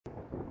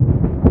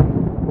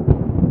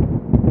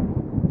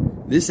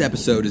This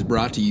episode is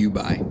brought to you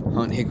by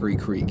Hunt Hickory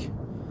Creek.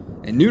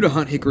 And new to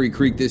Hunt Hickory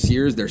Creek this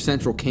year is their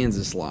Central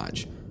Kansas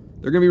Lodge.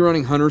 They're going to be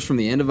running hunters from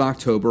the end of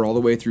October all the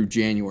way through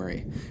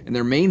January, and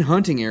their main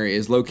hunting area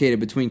is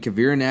located between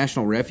Quivira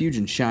National Refuge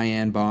and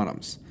Cheyenne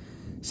Bottoms.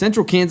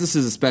 Central Kansas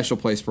is a special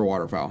place for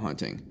waterfowl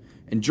hunting,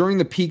 and during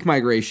the peak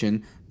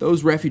migration,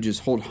 those refuges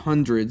hold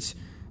hundreds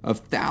of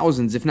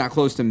thousands, if not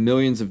close to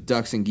millions of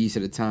ducks and geese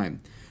at a time.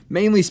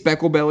 Mainly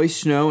specklebelly,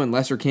 snow, and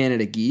lesser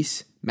Canada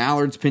geese,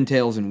 mallards,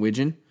 pintails, and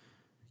widgeon.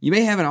 You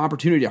may have an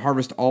opportunity to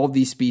harvest all of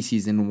these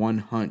species in one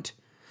hunt.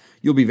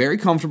 You'll be very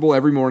comfortable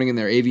every morning in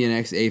their Avian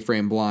X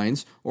A-frame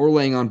blinds or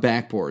laying on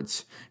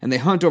backboards, and they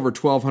hunt over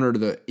 1,200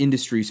 of the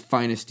industry's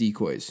finest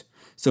decoys.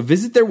 So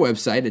visit their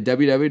website at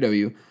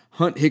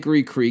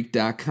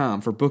www.hunthickorycreek.com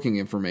for booking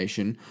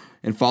information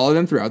and follow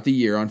them throughout the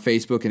year on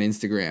Facebook and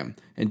Instagram.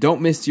 And don't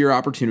miss your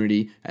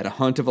opportunity at a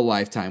hunt of a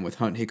lifetime with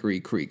Hunt Hickory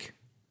Creek.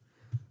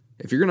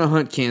 If you're going to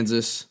hunt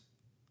Kansas,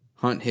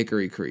 hunt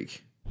Hickory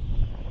Creek.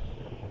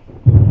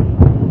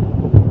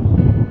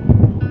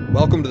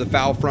 Welcome to the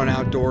Fowl Front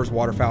Outdoors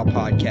Waterfowl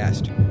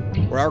Podcast,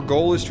 where our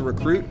goal is to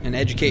recruit and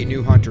educate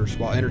new hunters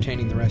while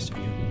entertaining the rest of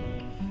you.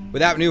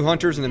 Without new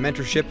hunters and the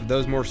mentorship of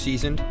those more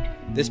seasoned,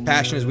 this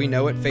passion as we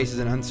know it faces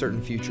an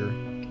uncertain future.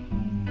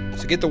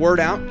 So get the word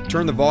out,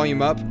 turn the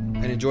volume up,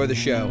 and enjoy the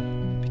show,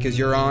 because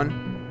you're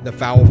on the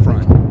Fowl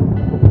Front.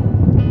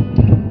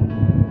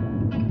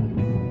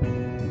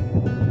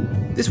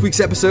 This week's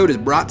episode is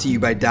brought to you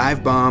by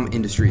Dive Bomb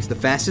Industries, the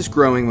fastest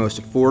growing,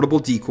 most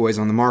affordable decoys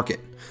on the market,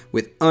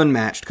 with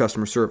unmatched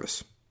customer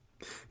service.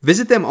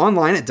 Visit them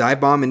online at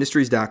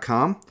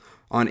divebombindustries.com,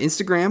 on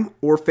Instagram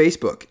or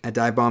Facebook at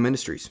Dive Bomb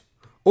Industries.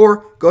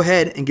 Or go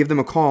ahead and give them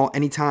a call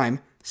anytime,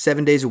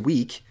 7 days a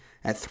week,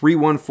 at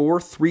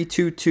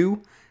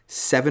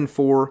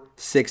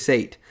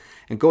 314-322-7468.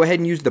 And go ahead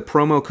and use the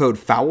promo code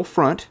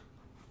FOWLFRONT,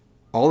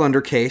 all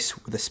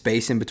undercase with a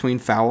space in between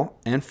fowl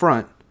and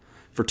front,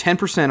 for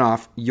 10%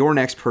 off your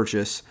next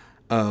purchase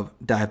of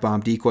Dive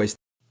Bomb decoys.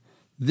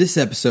 This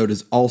episode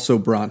is also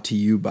brought to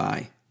you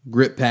by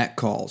Grip Pack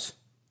Calls.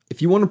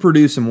 If you want to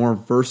produce a more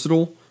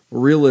versatile,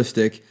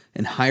 realistic,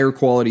 and higher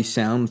quality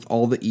sound with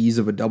all the ease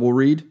of a double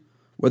reed,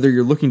 whether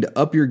you're looking to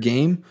up your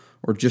game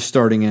or just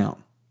starting out,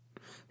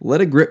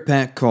 let a Grip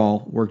Pack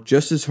call work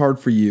just as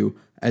hard for you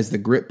as the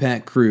Grip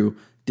Pack crew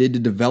did to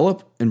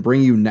develop and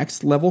bring you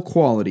next level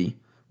quality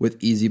with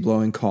easy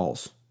blowing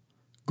calls.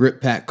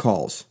 Grip Pack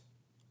Calls.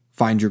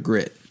 Find your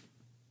grit.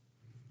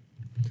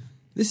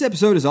 This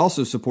episode is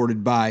also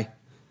supported by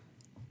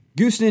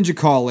Goose Ninja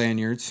Call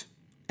Lanyards,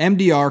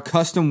 MDR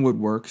Custom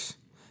Woodworks,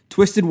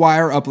 Twisted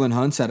Wire Upland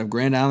Hunts out of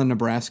Grand Island,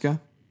 Nebraska,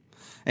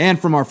 and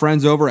from our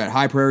friends over at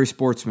High Prairie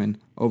Sportsman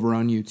over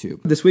on YouTube.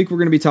 This week we're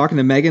going to be talking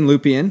to Meghan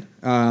Lupyan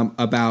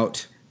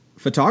about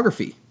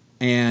photography,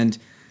 and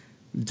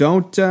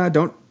don't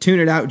tune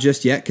it out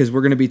just yet, because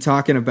we're going to be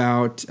talking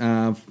about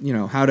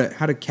how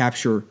to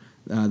capture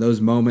those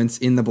moments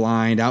in the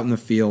blind, out in the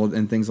field,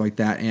 and things like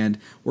that. And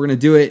we're going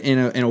to do it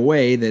in a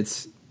way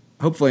that's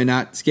hopefully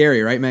not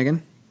scary, right,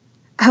 Meghan?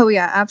 Oh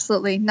yeah,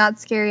 absolutely not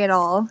scary at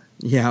all.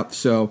 Yeah,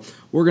 so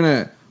we're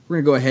gonna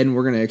go ahead and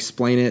we're gonna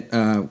explain it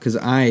because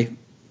I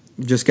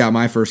just got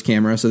my first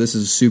camera, so this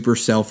is a super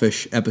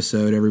selfish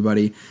episode,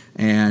 everybody,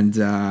 and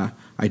I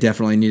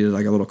definitely needed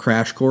like a little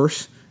crash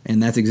course,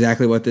 and that's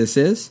exactly what this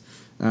is.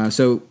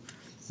 So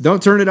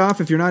don't turn it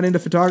off if you're not into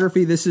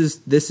photography. This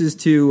is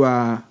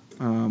to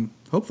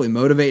hopefully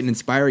motivate and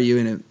inspire you,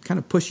 and it kind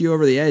of push you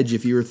over the edge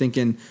if you were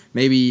thinking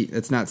maybe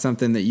that's not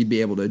something that you'd be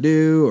able to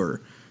do,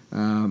 or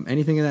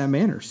anything of that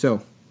manner.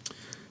 So,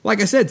 like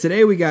I said,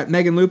 today we got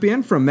Meghan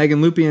Lupyan from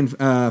Meghan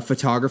Lupyan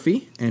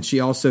Photography, and she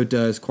also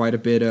does quite a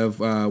bit of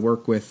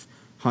work with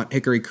Hunt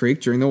Hickory Creek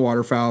during the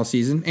waterfowl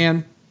season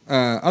and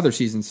other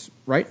seasons,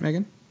 right,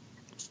 Meghan?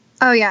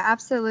 Oh yeah,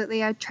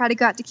 absolutely. I try to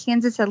go out to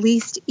Kansas at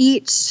least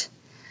each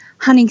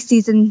hunting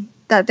season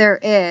that there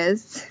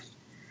is.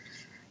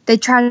 They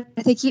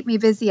keep me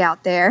busy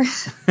out there.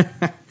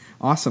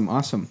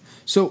 Awesome.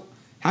 So,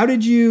 how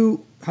did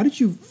you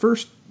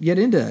first get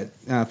into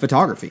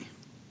photography?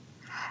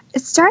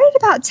 It started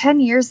about 10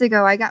 years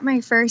ago. I got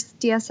my first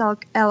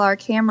DSLR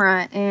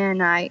camera,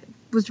 and I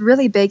was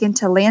really big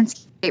into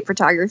landscape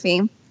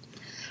photography.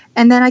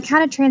 And then I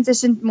kind of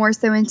transitioned more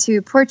so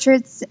into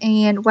portraits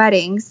and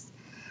weddings.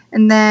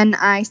 And then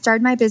I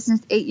started my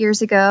business 8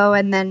 years ago,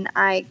 and then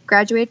I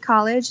graduated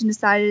college and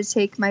decided to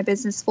take my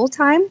business full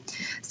time.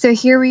 So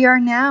here we are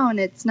now, and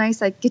it's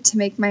nice. I get to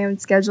make my own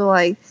schedule.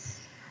 I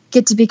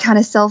get to be kind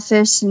of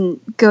selfish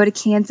and go to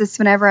Kansas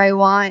whenever I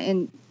want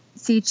and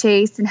see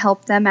Chase and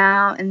help them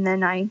out. And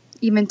then I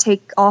even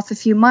take off a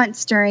few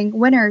months during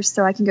winters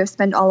so I can go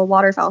spend all the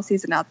waterfowl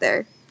season out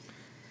there.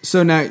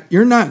 So now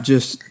you don't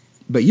just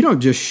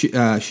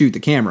shoot the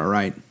camera,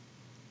 right?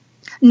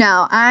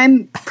 No,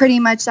 I'm pretty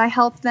much, I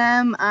help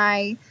them.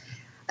 My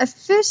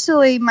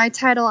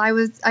title, I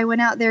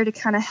went out there to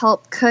kind of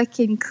help cook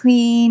and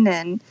clean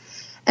and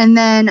And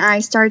then I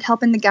started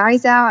helping the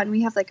guys out, and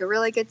we have like a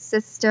really good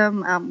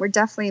system.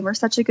 We're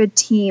such a good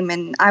team,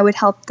 and I would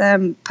help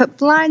them put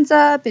blinds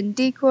up and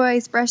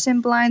decoys, brush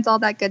in blinds, all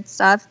that good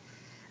stuff,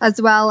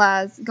 as well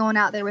as going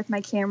out there with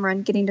my camera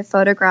and getting to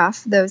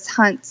photograph those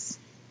hunts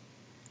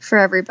for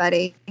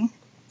everybody.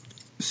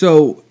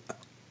 So,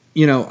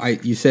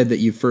 you said that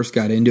you first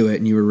got into it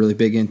and you were really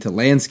big into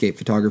landscape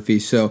photography.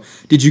 So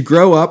did you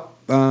grow up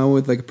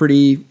with like a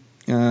pretty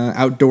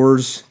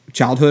outdoors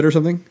childhood or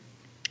something?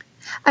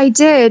 I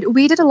did.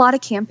 We did a lot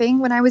of camping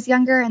when I was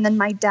younger, and then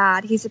my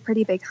dad, he's a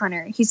pretty big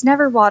hunter. He's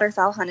never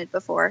waterfowl hunted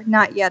before.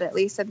 Not yet, at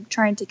least. I'm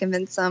trying to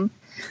convince him.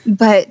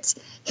 But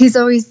he's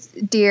always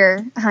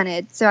deer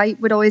hunted. So I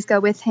would always go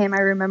with him. I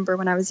remember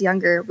when I was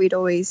younger, we'd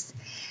always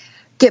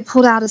get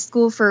pulled out of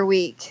school for a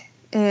week,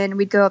 and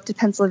we'd go up to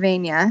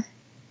Pennsylvania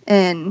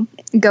and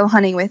go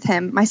hunting with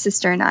him, my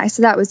sister and I.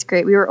 So that was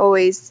great. We were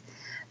always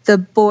the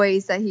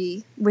boys that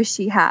he wished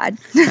he had.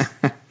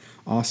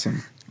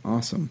 Awesome.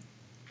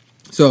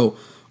 So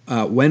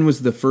when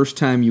was the first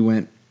time you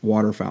went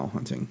waterfowl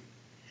hunting?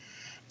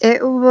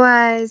 It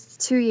was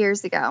 2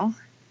 years ago.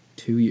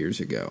 2 years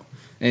ago.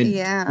 And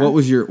yeah. What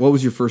was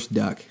your first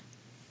duck?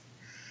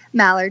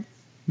 Mallard.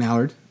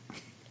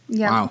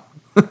 Yeah. Wow.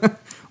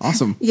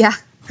 Awesome. Yeah.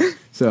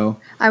 So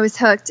I was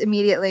hooked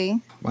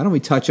immediately. Why don't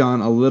we touch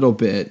on a little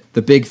bit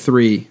the big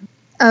three?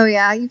 Oh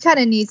yeah, you kind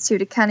of need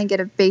to kind of get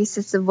a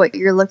basis of what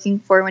you're looking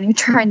for when you're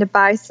trying to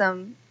buy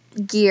some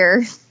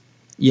gear.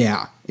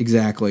 Yeah,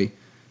 exactly.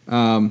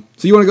 So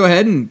you want to go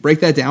ahead and break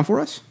that down for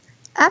us?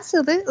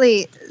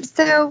 Absolutely.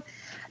 So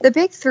the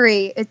big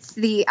three, it's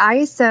the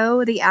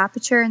ISO, the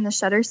aperture, and the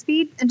shutter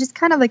speed. And just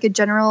kind of like a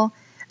general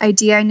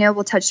idea, I know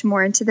we'll touch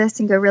more into this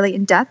and go really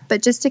in depth,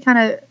 but just to kind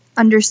of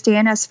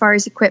understand as far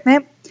as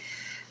equipment.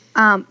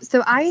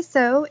 So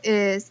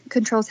ISO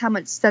controls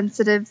how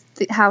sensitive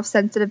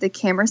the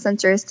camera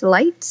sensor is to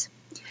light.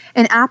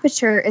 And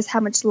aperture is how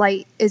much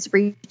light is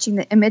reaching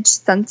the image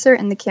sensor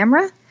in the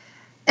camera.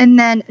 And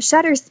then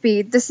shutter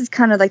speed, this is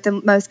kind of like the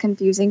most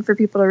confusing for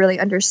people to really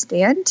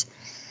understand.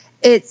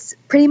 It's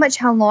pretty much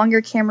how long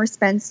your camera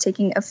spends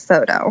taking a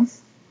photo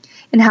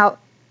and how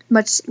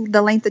much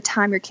the length of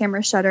time your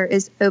camera shutter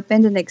is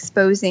opened and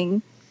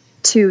exposing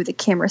to the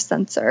camera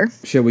sensor.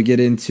 Shall we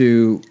get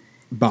into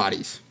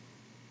bodies?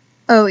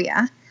 Oh,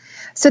 yeah.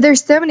 So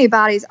there's so many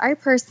bodies.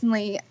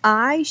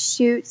 I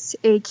shoot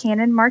a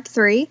Canon Mark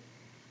III,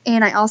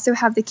 and I also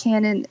have the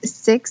Canon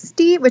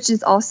 60, which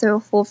is also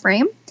full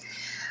frame.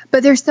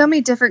 But there's so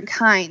many different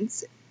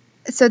kinds.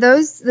 So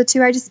the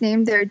two I just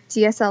named, they're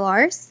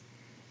DSLRs,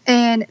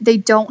 and they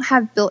don't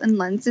have built-in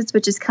lenses,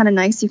 which is kind of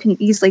nice. You can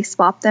easily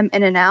swap them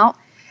in and out,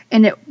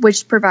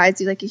 which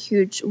provides you like a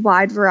huge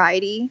wide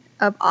variety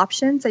of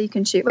options that you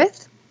can shoot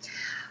with.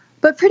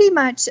 But pretty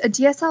much a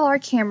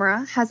DSLR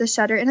camera has a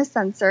shutter and a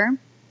sensor.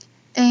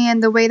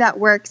 And the way that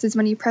works is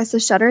when you press the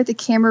shutter, the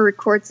camera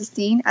records the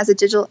scene as a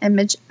digital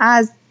image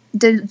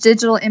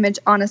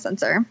on a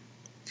sensor.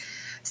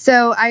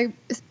 So I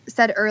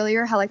said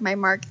earlier how like my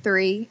Mark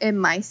III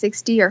and my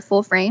 60 are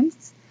full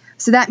frames.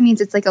 So that means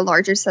it's like a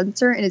larger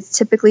sensor, and it's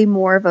typically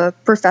more of a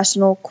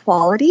professional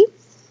quality.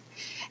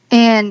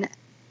 And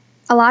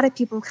a lot of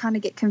people kind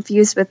of get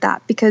confused with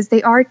that because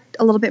they are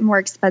a little bit more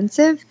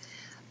expensive.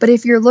 But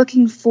if you're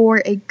looking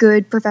for a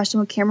good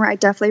professional camera, I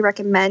definitely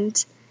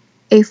recommend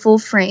a full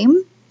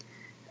frame.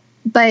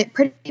 But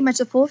pretty much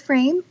a full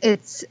frame,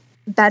 it's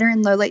better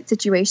in low light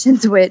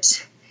situations,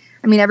 which,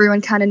 I mean,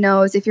 everyone kind of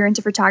knows if you're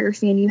into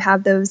photography and you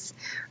have those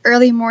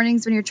early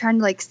mornings when you're trying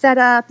to like set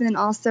up, and then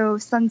also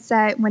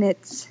sunset when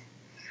it's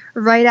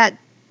right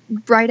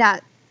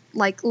at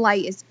like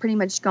light is pretty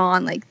much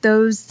gone. Like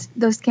those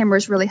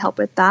cameras really help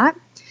with that.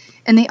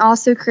 And they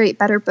also create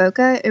better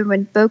bokeh, and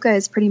when bokeh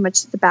is pretty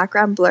much the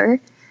background blur.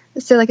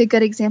 So like a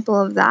good example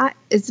of that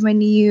is when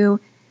you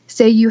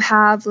say you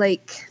have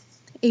like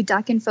a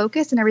duck in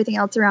focus and everything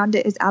else around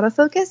it is out of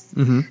focus.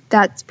 Mm-hmm.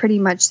 That's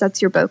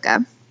your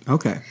bokeh.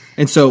 Okay.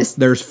 And so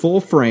there's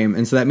full frame,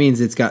 and so that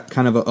means it's got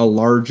kind of a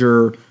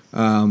larger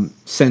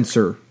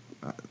sensor.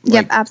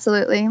 Yep,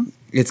 absolutely.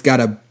 It's got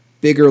a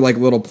bigger like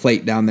little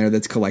plate down there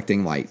that's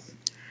collecting light.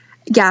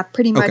 Yeah,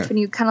 pretty much. Okay. When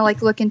you kind of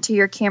like look into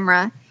your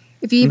camera,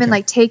 if you even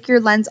like take your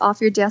lens off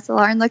your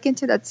DSLR and look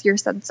into, that's your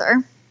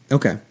sensor.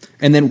 Okay.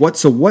 And then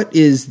what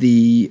is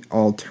the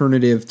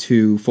alternative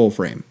to full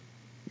frame?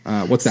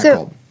 What's that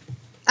called?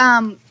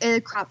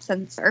 A crop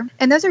sensor.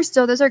 And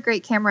those are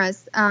great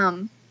cameras.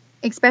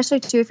 Especially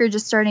too if you're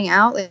just starting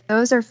out. Like,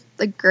 those are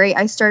like great.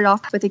 I started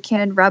off with a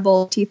Canon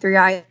Rebel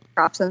T3i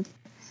crop sensor,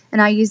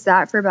 and I used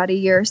that for about a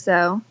year or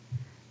so,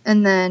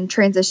 and then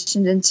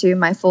transitioned into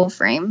my full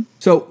frame.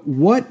 So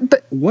what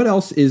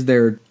else is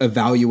there to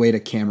evaluate a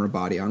camera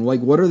body on?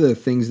 Like, what are the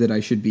things that I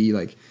should be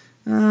like,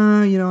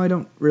 I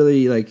don't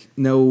really like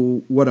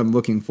know what I'm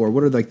looking for.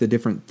 What are like the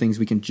different things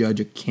we can judge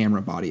a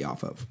camera body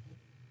off of?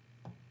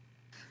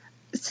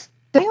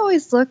 I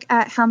always look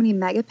at how many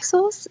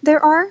megapixels there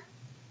are.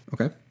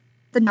 Okay.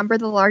 The number,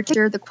 the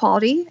larger, the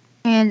quality,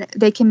 and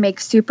they can make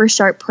super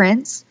sharp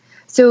prints.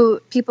 So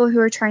people who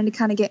are trying to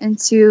kind of get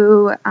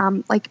into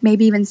like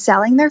maybe even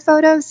selling their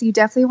photos, you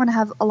definitely want to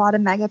have a lot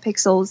of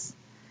megapixels,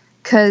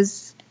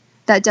 because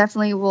that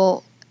definitely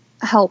will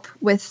help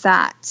with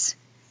that.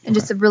 And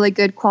just a really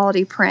good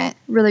quality print,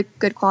 really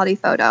good quality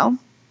photo.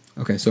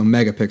 Okay, so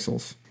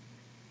megapixels.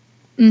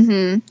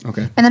 Mm-hmm.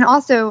 Okay. And then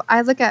also,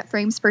 I look at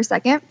frames per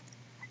second.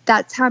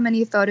 That's how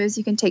many photos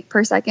you can take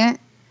per second.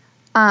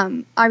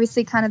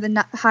 Obviously, kind of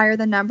the higher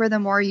the number, the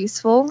more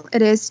useful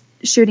it is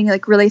shooting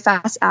like really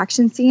fast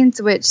action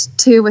scenes, which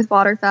too with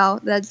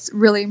waterfowl, that's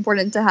really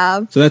important to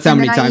have. So that's how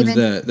many times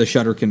the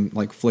shutter can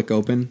like flick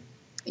open?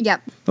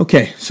 Yep.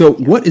 Okay, so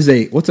what's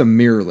a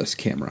mirrorless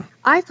camera?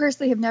 I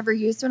personally have never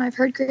used one. I've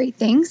heard great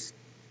things.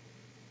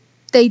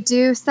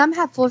 Some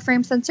have full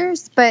frame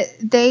sensors, but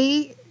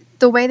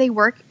the way they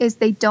work is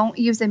they don't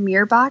use a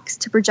mirror box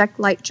to project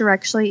light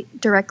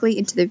directly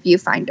into the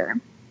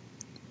viewfinder.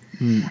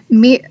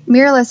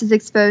 Mirrorless is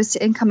exposed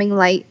to incoming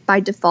light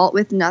by default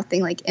with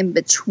nothing like in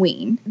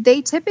between.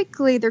 They're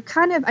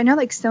kind of, I know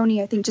like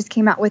Sony, I think, just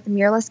came out with a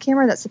mirrorless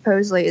camera that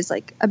supposedly is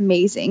like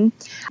amazing,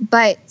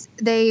 but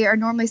they are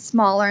normally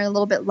smaller and a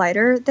little bit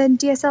lighter than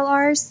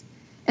DSLRs.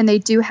 And they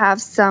do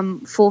have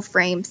some full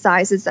frame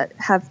sizes that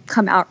have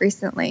come out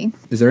recently.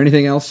 Is there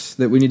anything else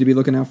that we need to be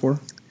looking out for?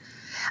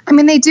 I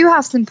mean, they do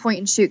have some point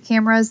and shoot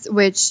cameras,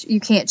 which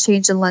you can't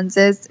change the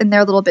lenses, and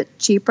they're a little bit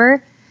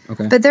cheaper.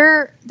 Okay. But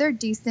they're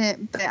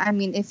decent. But I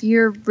mean, if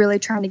you're really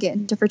trying to get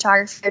into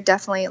photography, I'd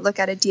definitely look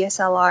at a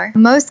DSLR.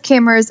 Most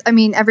cameras, I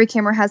mean, every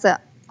camera has a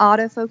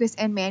autofocus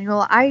and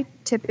manual. I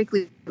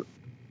typically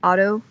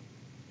auto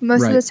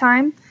most of the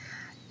time,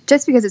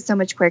 just because it's so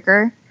much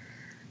quicker.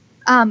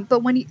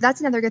 But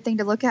that's another good thing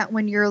to look at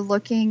when you're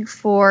looking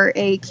for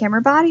a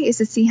camera body, is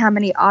to see how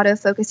many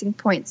autofocusing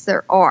points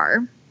there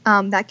are.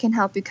 That can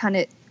help you kind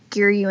of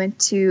gear you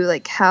into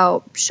like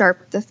how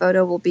sharp the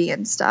photo will be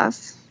and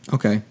stuff.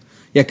 Okay.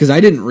 Yeah, because I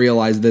didn't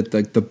realize that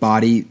the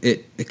body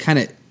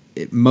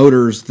it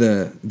motors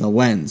the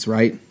lens,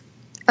 right?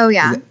 Oh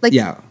yeah,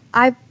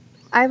 I've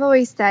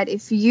always said,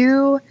 if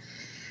you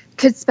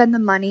could spend the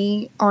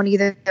money on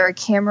either a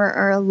camera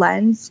or a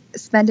lens,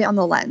 spend it on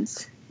the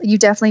lens. You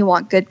definitely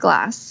want good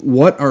glass.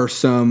 What are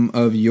some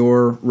of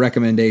your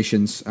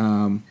recommendations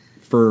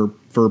for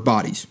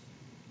bodies?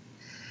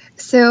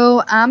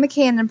 So I'm a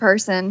Canon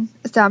person,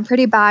 so I'm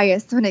pretty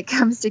biased when it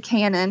comes to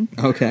Canon.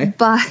 Okay.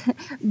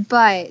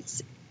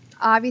 But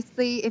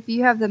obviously, if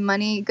you have the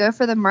money, go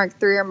for the Mark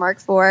III or Mark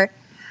IV.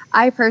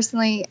 I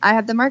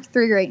have the Mark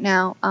III right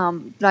now,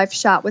 but I've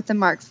shot with the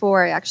Mark IV.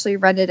 I actually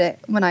rented it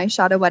when I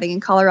shot a wedding in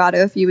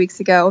Colorado a few weeks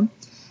ago,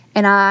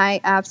 and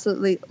I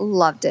absolutely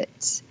loved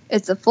it.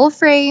 It's a full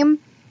frame.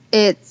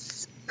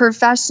 It's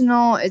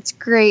professional. It's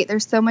great.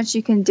 There's so much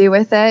you can do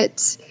with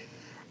it.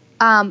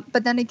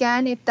 But then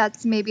again, if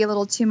that's maybe a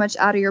little too much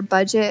out of your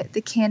budget,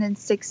 the Canon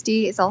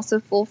 60 is also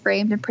full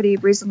framed and pretty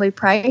reasonably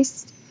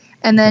priced.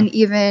 And then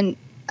even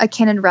a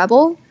Canon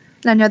Rebel.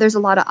 And I know there's a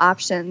lot of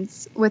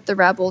options with the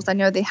Rebels. I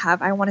know they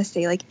have, I want to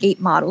say, like 8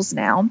 models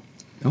now.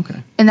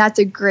 Okay. And that's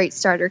a great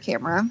starter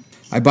camera.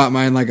 I bought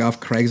mine like off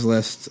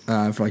Craigslist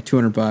for like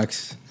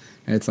 $200,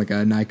 and it's like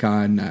a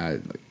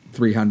Nikon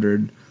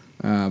 300.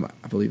 I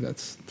believe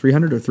that's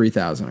 300 or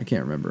 3000. I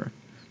can't remember.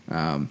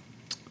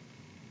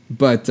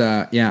 But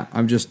yeah,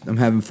 I'm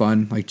having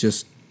fun, like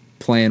just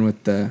playing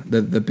with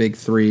the big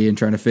 3 and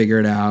trying to figure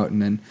it out. And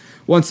then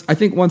once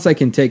I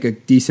can take a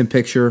decent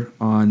picture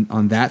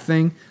on that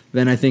thing,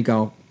 then I think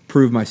I'll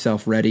prove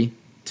myself ready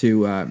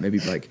to maybe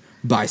like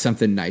buy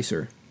something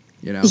nicer,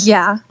 you know?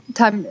 Yeah,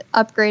 time to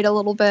upgrade a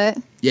little bit.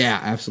 Yeah,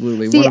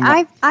 absolutely. See,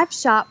 I've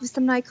shot with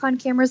some Nikon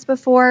cameras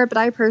before, but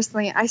I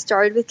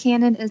started with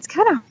Canon, and it's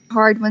kind of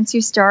hard once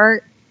you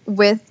start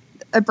with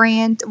a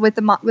brand with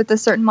a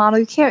certain model.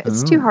 You can't.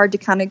 It's too hard to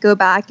kind of go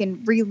back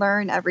and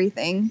relearn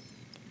everything.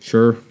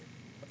 Sure.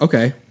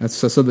 Okay, that's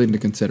something to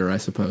consider, I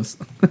suppose.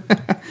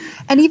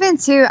 And even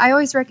too, I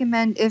always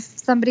recommend, if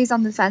somebody's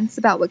on the fence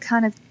about what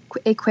kind of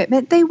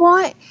equipment they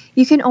want,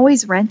 you can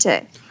always rent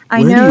it.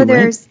 I know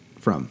there's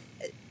from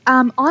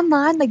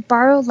online, like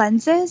borrow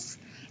lenses,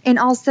 and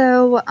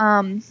also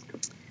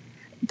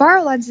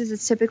borrow lenses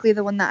is typically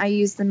the one that I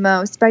use the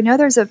most. But I know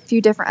there's a few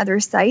different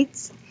other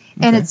sites,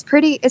 and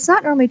it's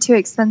not normally too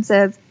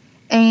expensive,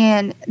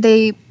 and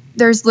you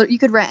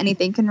could rent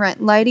anything. You can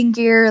rent lighting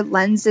gear,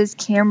 lenses,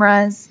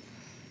 cameras.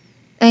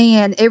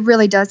 And it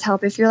really does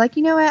help. If you're like,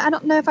 you know what, I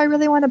don't know if I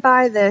really want to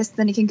buy this,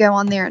 then you can go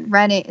on there and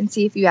rent it and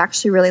see if you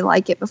actually really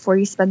like it before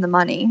you spend the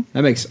money.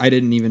 I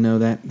didn't even know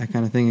that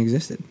kind of thing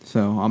existed.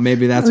 So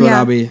maybe that's what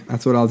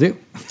I'll do.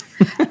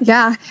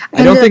 Yeah.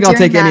 I don't think I'll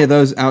take any of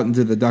those out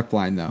into the duck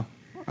blind though.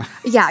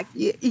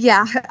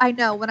 Yeah, I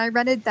know. When I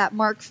rented that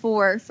Mark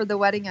IV for the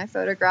wedding I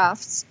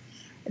photographed,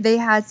 they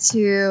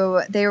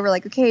were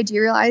like, okay, do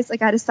you realize,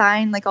 like, I had to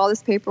sign like all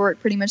this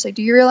paperwork pretty much, like,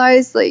 do you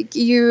realize like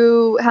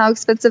how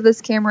expensive this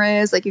camera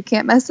is, like you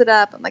can't mess it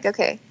up. I'm like,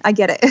 okay, I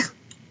get it.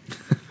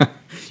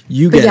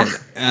 You get it.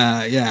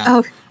 Yeah.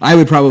 Oh, I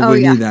would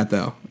probably need that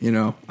though, you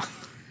know.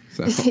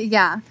 So.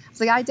 Yeah. It's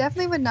like, I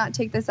definitely would not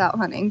take this out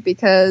hunting,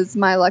 because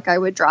my luck, I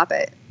would drop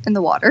it in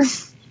the water.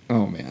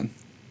 Oh man.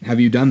 Have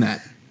you done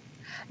that?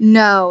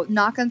 No,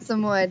 knock on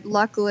some wood.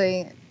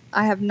 Luckily,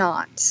 I have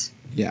not.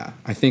 Yeah,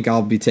 I think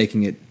I'll be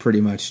taking it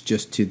pretty much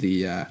just to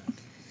the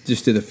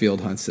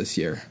field hunts this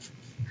year.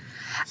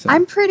 So.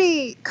 I'm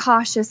pretty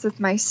cautious with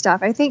my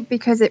stuff. I think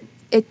because it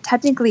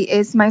technically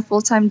is my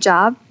full-time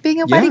job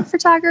being a wedding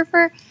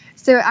photographer.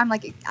 So I'm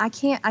like, I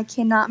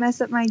cannot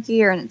mess up my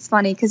gear. And it's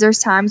funny because there's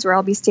times where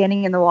I'll be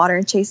standing in the water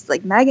and Chase is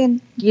like,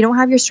 Megan, you don't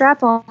have your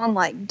strap on.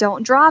 Like,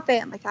 don't drop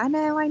it. I'm like, I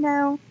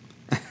know.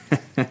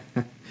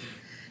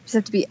 Just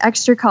have to be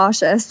extra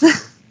cautious.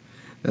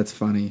 That's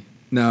funny.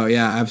 No,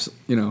 yeah,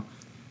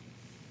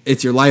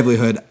 it's your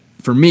livelihood.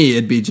 For me,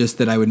 it'd be just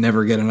that I would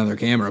never get another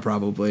camera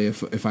probably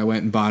if I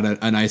went and bought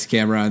a nice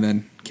camera and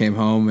then came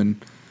home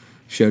and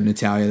showed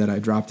Natalia that I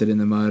dropped it in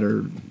the mud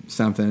or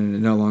something and it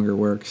no longer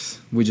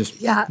works. We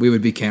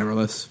would be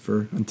cameraless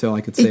until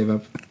I could save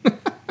up.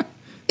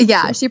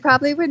 Yeah, so. She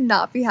probably would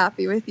not be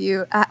happy with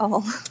you at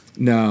all.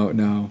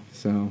 No.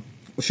 So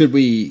should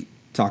we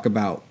talk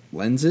about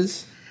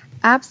lenses?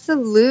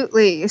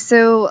 Absolutely.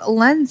 So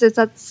lenses,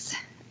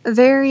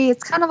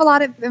 it's kind of a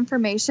lot of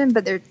information,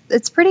 but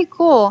it's pretty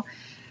cool.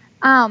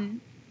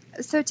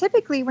 So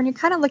typically when you're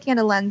kind of looking at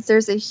a lens,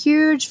 there's a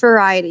huge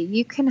variety.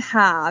 You can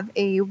have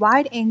a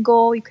wide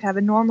angle, you could have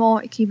a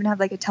normal, you can even have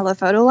like a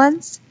telephoto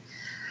lens.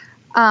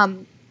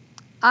 I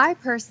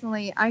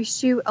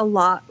shoot a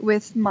lot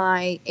with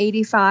my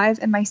 85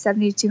 and my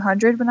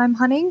 70-200 when I'm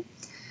hunting.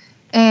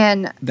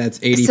 And that's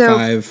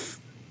 85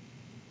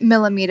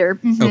 millimeter.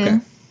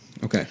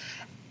 Mm-hmm. Okay.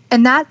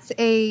 And that's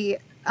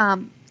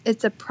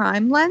it's a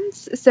prime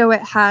lens, so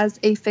it has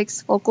a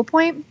fixed focal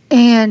point.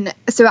 And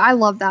so I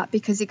love that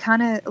because it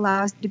kind of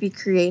allows you to be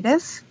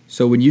creative.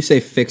 So when you say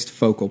fixed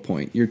focal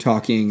point, you're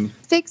talking...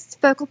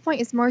 Fixed focal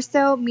point is more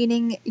so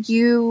meaning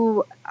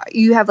you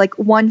have like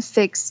one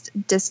fixed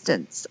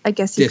distance, I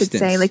guess you could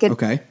say.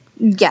 Okay.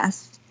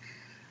 Yes.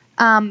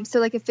 So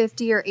like a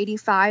 50 or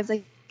 85,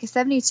 like a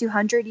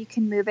 70-200, you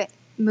can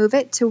move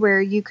it to where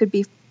you could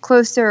be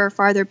closer or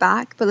farther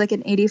back, but like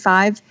an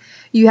 85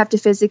 you have to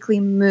physically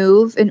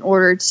move in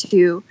order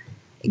to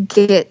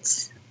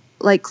get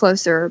like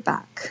closer or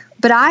back.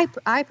 But I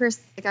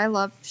personally, I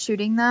love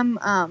shooting them.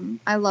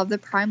 I love the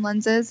prime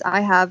lenses.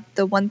 I have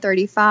the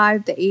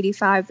 135, the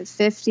 85, the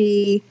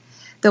 50,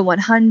 the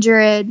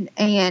 100,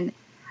 and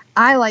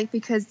I like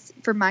because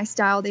for my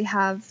style they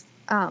have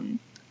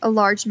a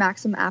large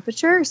maximum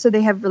aperture, so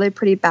they have really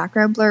pretty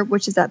background blur,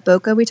 which is that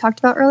bokeh we talked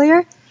about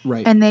earlier.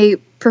 Right. And they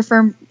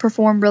perform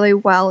really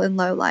well in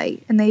low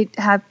light, and they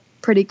have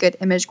pretty good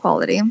image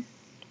quality.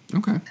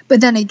 Okay.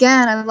 But then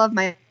again, I love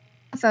my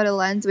photo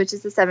lens, which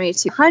is the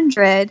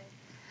 70-200,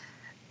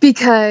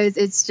 because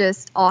it's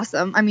just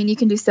awesome. I mean, you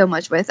can do so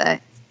much with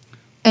it.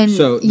 And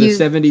so the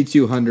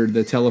 70-200,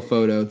 the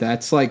telephoto,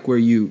 that's like where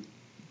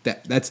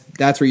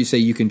that's where you say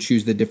you can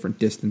choose the different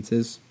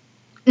distances.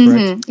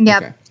 Correct? Mm-hmm. Yeah.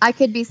 Okay. I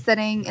could be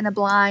sitting in a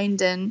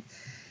blind and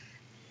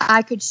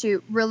I could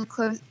shoot really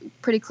close,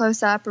 pretty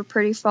close up or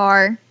pretty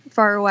far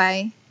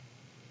away.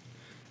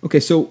 Okay,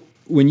 so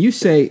when you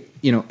say,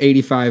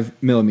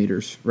 85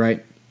 millimeters,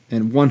 right,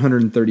 and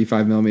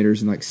 135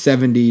 millimeters and like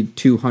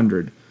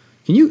 70-200,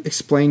 can you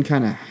explain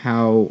kind of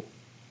how,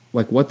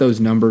 like, what those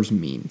numbers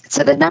mean?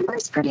 So the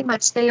numbers pretty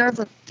much, they are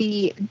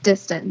the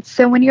distance.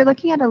 So when you're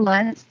looking at a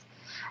lens,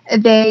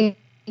 they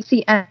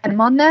see M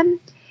on them,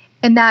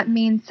 and that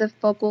means the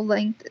focal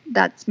length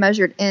that's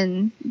measured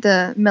in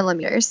the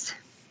millimeters.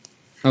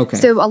 Okay.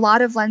 So a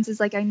lot of lenses,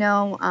 like I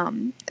know,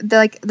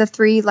 the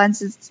three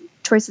lenses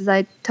choices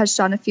I touched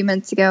on a few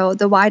minutes ago,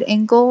 the wide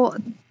angle,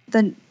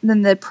 then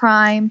the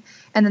prime,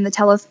 and then the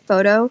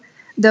telephoto,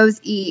 those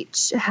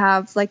each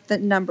have like the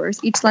numbers.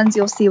 Each lens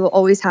you'll see will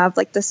always have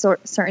like the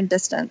certain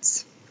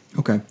distance.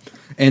 Okay.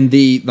 And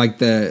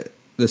the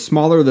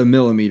smaller the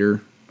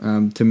millimeter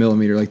to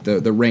millimeter, like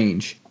the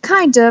range.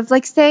 Kind of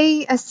like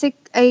say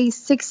a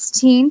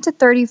 16 to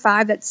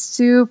 35, that's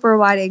super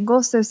wide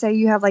angle. So say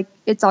you have like,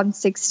 it's on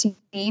 16,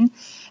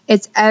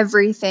 it's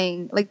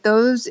everything. Like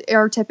those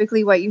are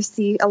typically what you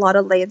see a lot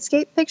of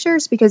landscape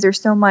pictures because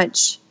there's so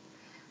much,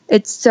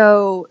 it's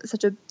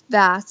such a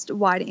vast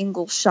wide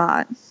angle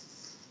shot,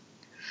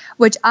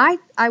 which I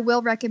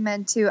will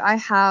recommend too. I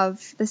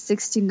have the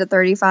 16 to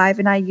 35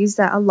 and I use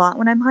that a lot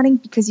when I'm hunting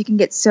because you can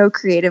get so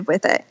creative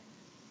with it.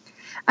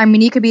 I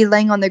mean, you could be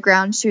laying on the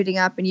ground shooting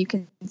up and you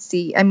can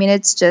see. I mean,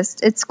 it's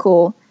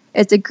cool.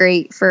 It's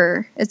great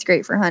for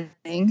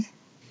hunting.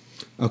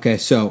 Okay,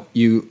 so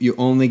you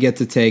only get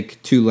to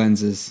take two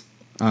lenses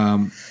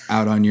out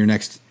on your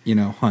next,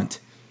 hunt.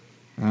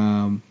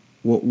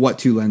 What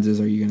two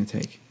lenses are you going to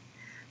take?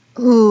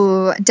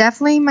 Ooh,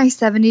 definitely my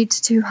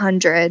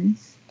 70-200.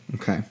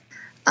 Okay.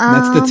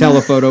 That's the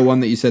telephoto one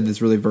that you said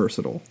that's really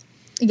versatile.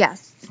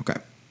 Yes. Okay.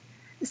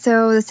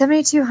 So the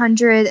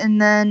 70-200, and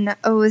then,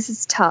 this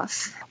is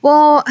tough.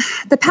 Well,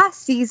 the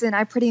past season,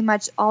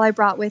 all I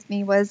brought with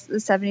me was the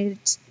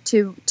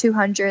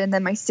 70-200 and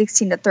then my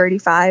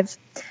 16-35.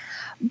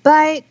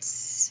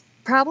 But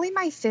probably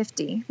my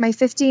 50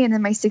 and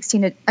then my my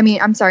 50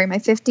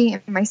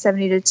 and my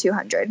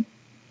 70-200.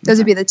 Those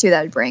would be the two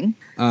that I'd bring.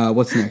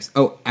 What's next?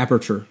 Oh,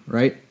 aperture,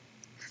 right?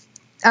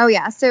 Oh,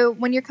 yeah. So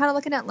when you're kind of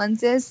looking at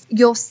lenses,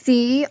 you'll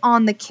see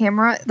on the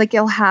camera, like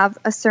you'll have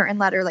a certain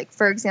letter, like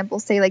for example,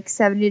 say like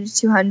 70 to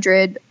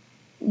 200,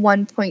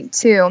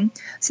 1.2.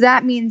 So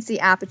that means the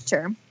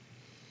aperture.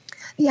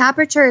 The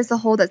aperture is the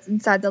hole that's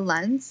inside the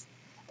lens.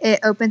 It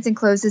opens and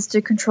closes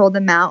to control the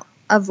amount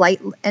of light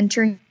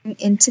entering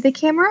into the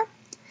camera.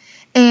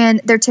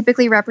 And they're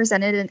typically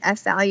represented in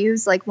F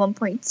values like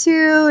 1.2,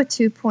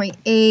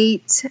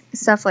 2.8,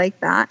 stuff like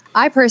that.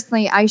 I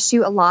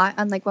shoot a lot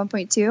on like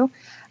 1.2.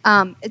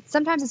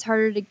 Sometimes it's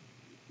harder to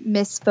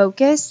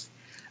misfocus,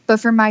 but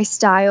for my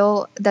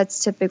style,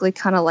 that's typically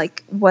kind of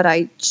like what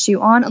I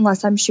shoot on,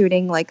 unless I'm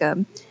shooting like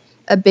a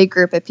big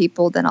group of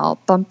people, then I'll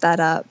bump that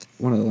up.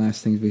 One of the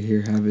last things we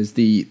here have is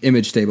the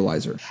image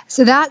stabilizer.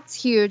 So that's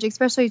huge,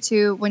 especially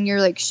too when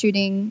you're like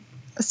shooting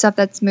stuff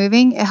that's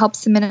moving. It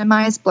helps to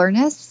minimize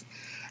blurriness.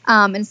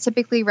 And it's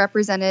typically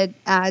represented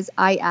as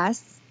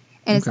IS.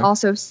 And it's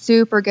also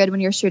super good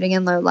when you're shooting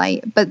in low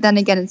light. But then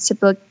again, it's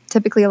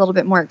typically a little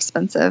bit more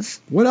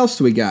expensive. What else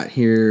do we got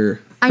here?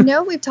 I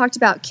know we've talked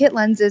about kit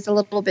lenses a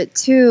little bit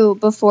too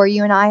before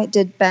you and I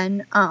did,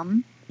 Ben.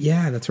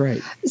 Yeah, that's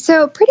right.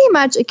 So pretty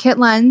much a kit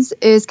lens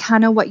is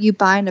kind of what you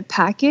buy in a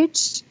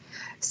package.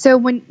 So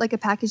when like a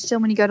package deal,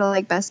 when you go to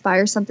like Best Buy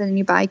or something and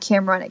you buy a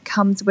camera and it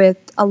comes with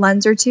a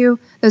lens or two,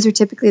 those are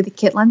typically the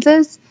kit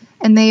lenses.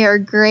 And they are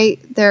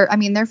great. They're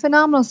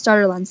phenomenal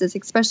starter lenses,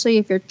 especially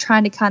if you're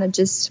trying to kind of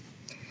just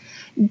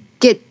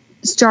get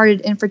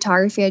started in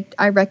photography.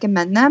 I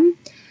recommend them,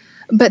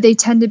 but they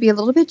tend to be a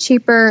little bit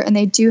cheaper and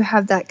they do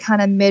have that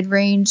kind of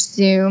mid-range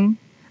zoom.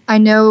 I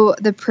know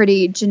the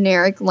pretty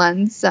generic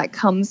lens that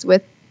comes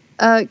with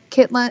a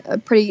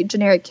pretty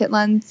generic kit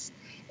lens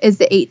is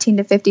the 18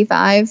 to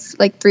 55,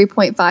 like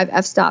 3.5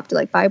 f-stop to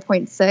like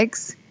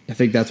 5.6. I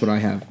think that's what I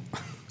have.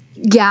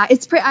 Yeah,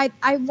 it's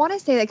I want to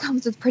say that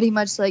comes with pretty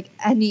much like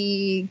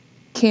any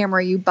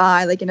camera you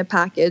buy, like in a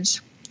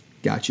package.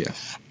 Gotcha.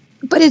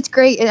 But it's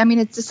great.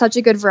 It's such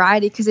a good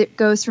variety because it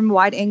goes from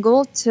wide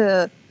angle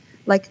to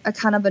like a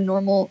kind of a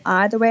normal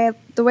eye. The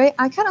way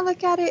I kind of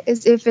look at it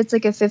is if it's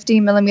like a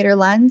 15 millimeter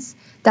lens,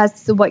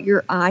 that's what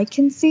your eye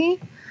can see.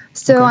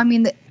 So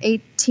the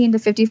 18 to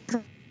 50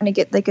 kind of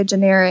get like a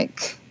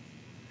generic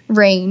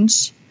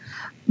range,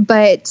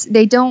 but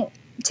they don't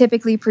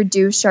typically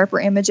produce sharper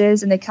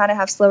images and they kind of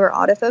have slower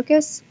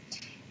autofocus.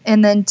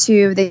 And then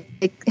two, they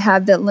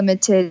have the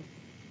limited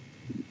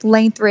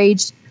length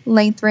range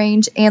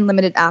and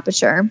limited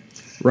aperture.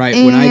 Right.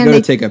 And when I go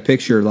to take a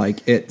picture, like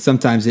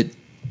sometimes it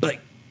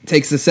like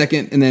takes a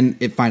second and then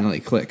it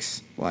finally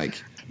clicks.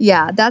 Like,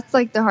 yeah, that's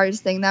like the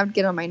hardest thing. That would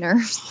get on my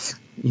nerves.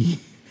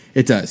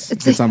 It does.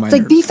 It's on my nerves.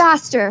 nerves. Like, be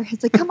faster.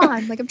 It's like, come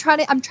on. Like I'm trying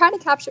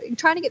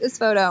to get this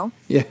photo.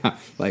 Yeah.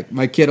 Like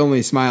my kid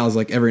only smiles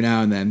like every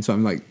now and then. So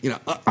I'm like,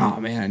 oh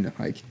man,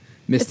 like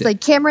missed it. It's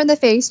like camera in the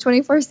face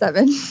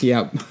 24/7.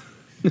 Yep.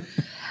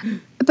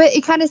 But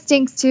it kind of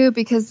stinks too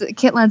because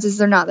kit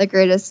lenses are not the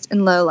greatest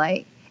in low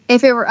light.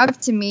 If it were up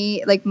to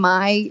me, like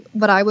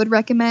what I would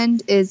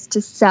recommend is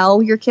to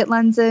sell your kit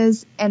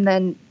lenses and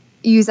then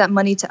use that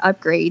money to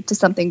upgrade to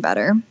something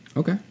better.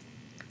 Okay.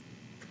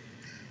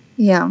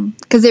 Yeah,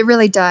 because it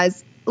really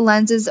does.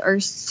 Lenses are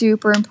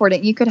super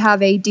important. You could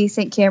have a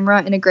decent camera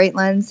and a great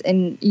lens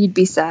and you'd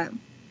be set.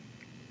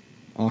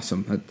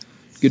 Awesome.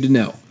 That's good to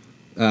know.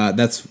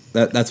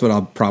 That's what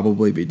I'll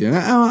probably be doing.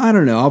 I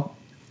don't know.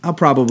 I'll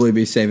probably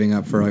be saving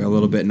up for like a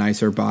little bit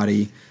nicer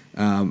body,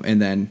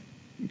 and then,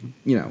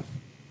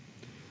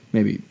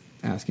 maybe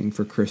asking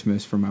for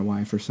Christmas for my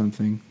wife or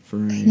something.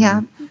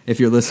 If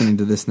you're listening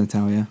to this,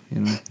 Natalia,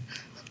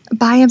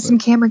 buy him some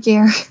camera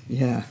gear.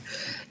 Yeah,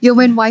 you'll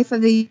win Wife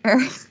of the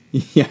Year.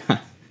 Yeah,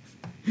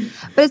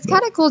 but it's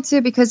kind of cool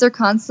too because they're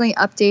constantly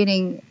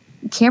updating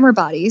camera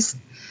bodies.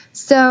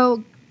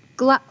 So,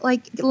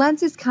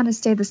 lenses kind of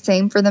stay the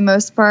same for the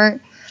most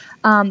part.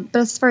 But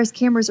as far as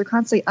cameras are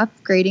constantly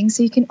upgrading,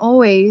 so you can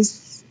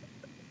always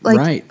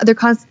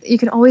you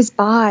can always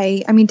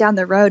buy, down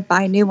the road,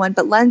 buy a new one.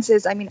 But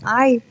lenses,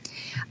 I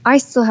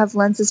still have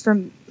lenses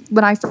from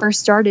when I first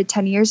started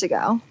 10 years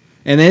ago.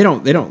 And they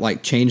don't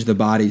like change the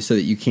body so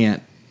that you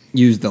can't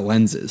use the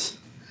lenses.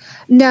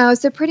 No,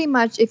 so pretty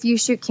much if you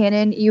shoot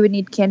Canon, you would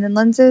need Canon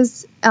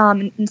lenses.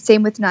 And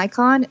same with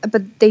Nikon,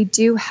 but they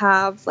do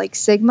have like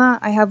Sigma.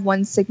 I have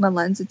one Sigma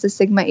lens. It's a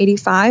Sigma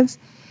 85.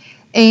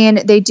 And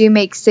they do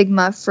make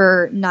Sigma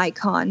for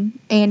Nikon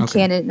and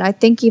Canon, and I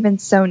think even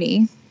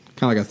Sony.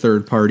 Kind of like a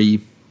third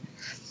party.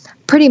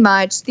 Pretty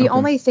much. The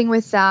only thing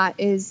with that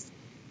is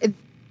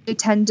they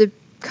tend to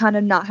kind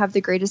of not have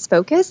the greatest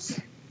focus.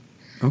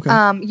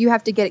 Okay. You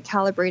have to get it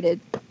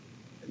calibrated.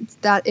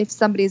 That if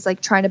somebody's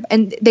like trying to,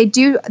 and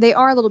they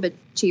are a little bit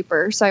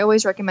cheaper. So I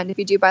always recommend if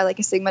you do buy like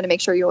a Sigma to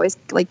make sure you always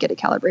like get it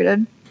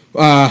calibrated.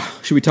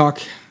 Should we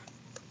talk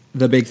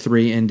the big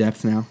three in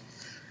depth now?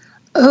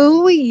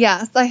 Oh,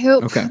 yes. I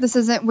hope this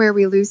isn't where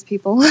we lose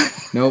people.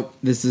 Nope.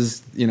 This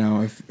is,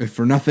 if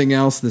for nothing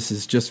else, this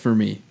is just for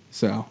me.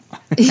 So.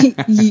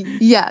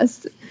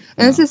 Yes.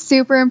 And this is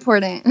super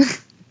important.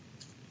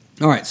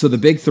 All right. So the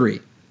big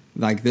three.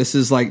 Like this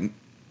is like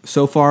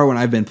so far when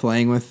I've been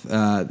playing with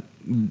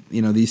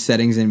these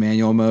settings in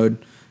manual mode,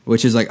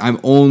 which is like I'm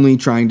only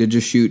trying to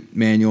just shoot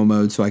manual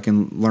mode so I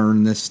can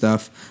learn this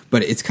stuff.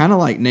 But it's kind of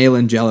like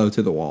nailing Jello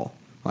to the wall.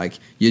 Like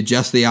you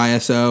adjust the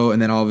ISO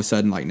and then all of a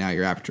sudden like now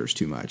your aperture is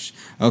too much.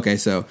 Okay,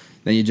 so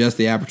then you adjust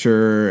the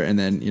aperture and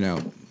then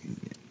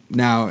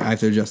now I have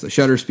to adjust the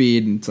shutter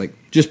speed, and it's like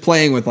just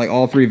playing with like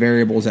all three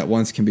variables at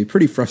once can be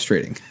pretty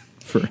frustrating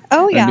for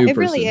a new person.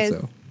 Really is.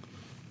 So.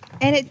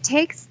 And it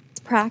takes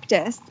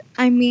practice.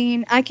 I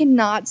mean, I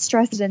cannot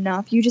stress it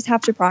enough. You just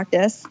have to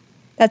practice.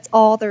 That's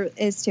all there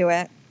is to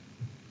it.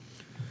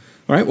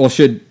 All right. Well,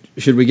 should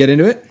we get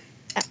into it?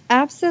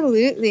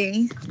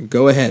 Absolutely.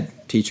 Go ahead,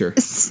 teacher.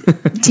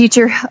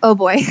 Teacher. Oh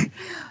boy.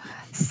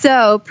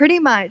 So pretty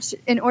much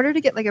in order to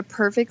get like a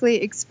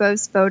perfectly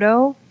exposed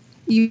photo,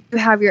 you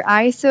have your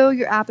ISO,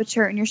 your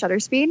aperture, and your shutter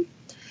speed.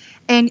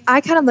 And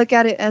I kind of look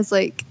at it as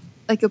like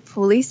a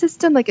pulley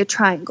system, like a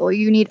triangle.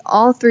 You need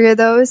all three of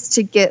those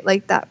to get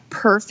like that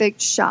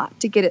perfect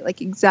shot, to get it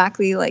like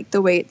exactly like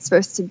the way it's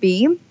supposed to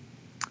be.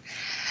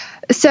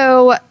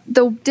 So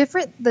the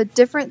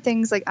different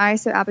things like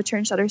ISO, aperture,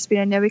 and shutter speed,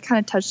 I know we kind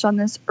of touched on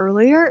this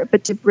earlier,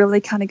 but to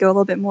really kind of go a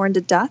little bit more into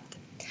depth.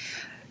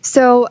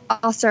 So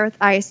I'll start with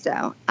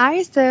ISO.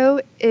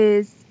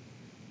 ISO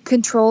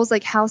controls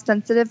like how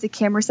sensitive the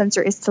camera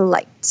sensor is to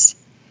light.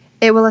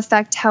 It will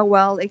affect how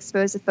well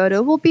exposed the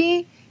photo will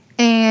be,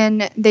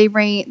 and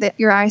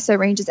your ISO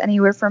ranges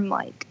anywhere from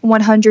like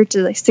 100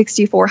 to like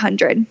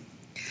 6400.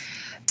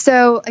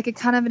 So like a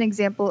kind of an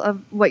example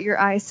of what your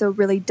ISO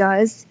really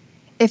does.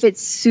 If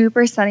it's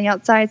super sunny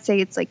outside, say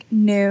it's like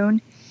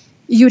noon,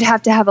 you'd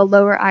have to have a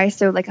lower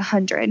ISO, like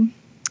 100.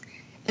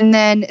 And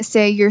then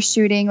say you're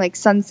shooting like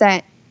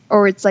sunset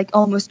or it's like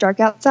almost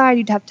dark outside,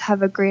 you'd have to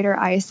have a greater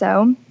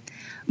ISO.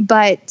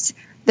 But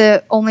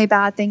the only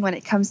bad thing when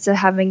it comes to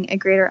having a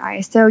greater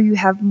ISO, you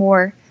have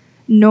more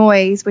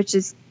noise, which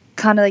is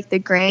kind of like the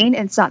grain,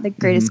 and it's not the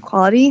greatest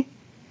quality.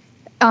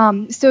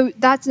 So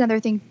that's another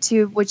thing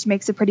too, which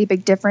makes a pretty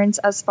big difference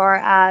as far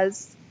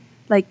as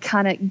like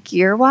kind of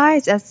gear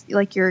wise, as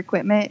like your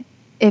equipment.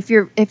 If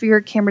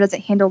your camera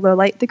doesn't handle low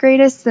light the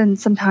greatest, then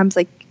sometimes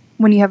like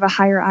when you have a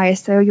higher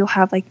ISO, you'll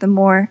have like the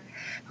more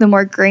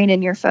grain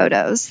in your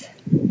photos.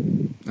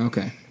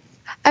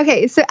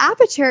 Okay, so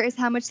aperture is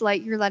how much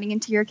light you're letting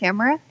into your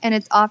camera, and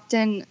it's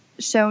often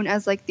shown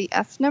as like the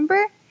F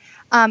number.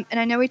 And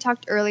I know we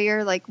talked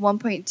earlier, like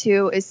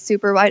 1.2 is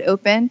super wide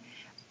open.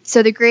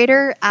 So the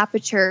greater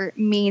aperture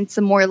means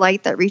the more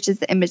light that reaches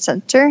the image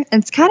sensor.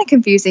 And it's kind of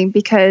confusing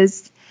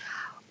because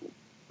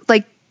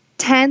like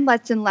 10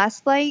 lets in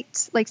less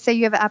light. Like say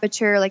you have an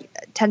aperture like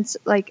 10,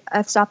 like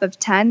f-stop of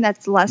 10,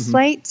 that's less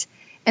light.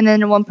 And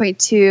then a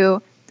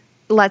 1.2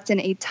 lets in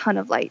a ton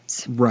of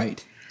light.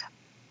 Right.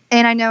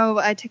 And I know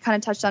I kind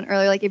of touched on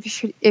earlier, like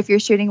if you're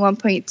shooting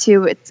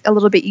 1.2, it's a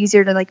little bit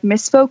easier to like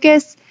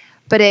misfocus,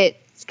 but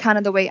it's kind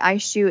of the way I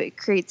shoot. It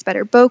creates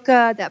better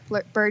bokeh,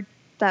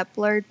 that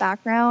blurred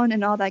background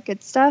and all that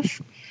good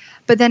stuff.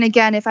 But then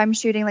again, if I'm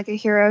shooting like a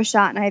hero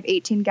shot and I have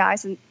 18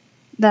 guys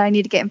that I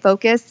need to get in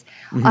focus,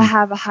 I'll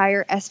have a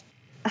higher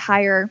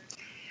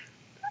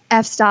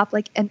f-stop,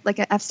 like an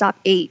f-stop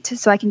 8,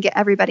 so I can get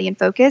everybody in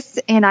focus.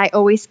 And I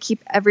always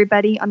keep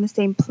everybody on the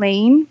same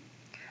plane,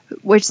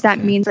 which that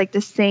means like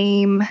the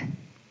same.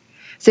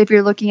 So if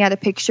you're looking at a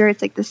picture,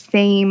 it's like the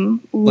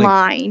same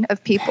line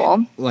of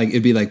people. Like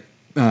it'd be like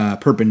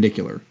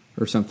perpendicular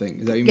or something.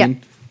 Is that what you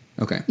mean?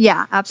 Okay.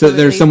 Yeah, absolutely.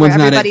 So there's someone's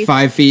not at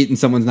 5 feet and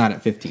someone's not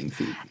at 15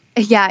 feet.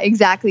 Yeah,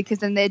 exactly. Because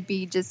then they'd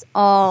be just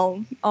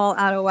all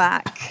out of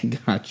whack.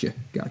 Gotcha.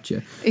 Yeah.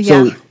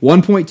 So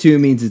 1.2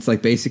 means it's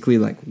like basically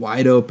like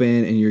wide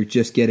open, and you're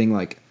just getting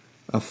like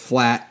a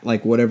flat,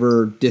 like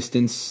whatever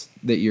distance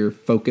that you're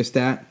focused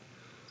at.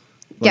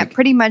 Yeah,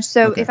 pretty much.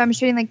 So if I'm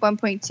shooting like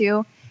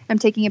 1.2, I'm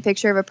taking a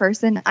picture of a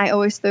person, I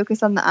always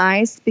focus on the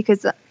eyes,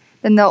 because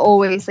then they'll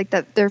always like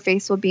that their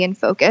face will be in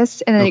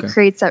focus, and then it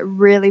creates that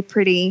really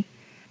pretty.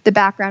 The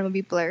background will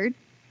be blurred.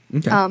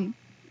 Okay.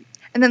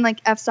 And then like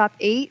f-stop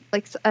 8,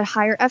 like a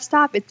higher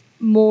f-stop, it's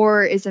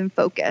more is in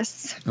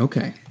focus.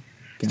 Okay.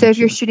 Gotcha. So if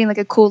you're shooting like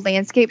a cool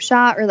landscape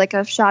shot or like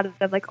a shot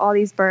of like all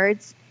these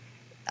birds,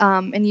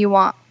 and you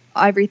want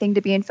everything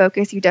to be in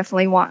focus, you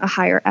definitely want a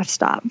higher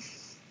f-stop.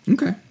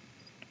 Okay.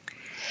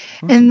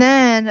 Awesome. And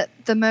then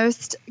the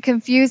most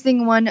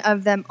confusing one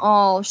of them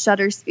all,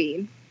 shutter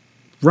speed.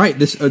 Right.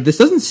 This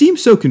doesn't seem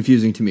so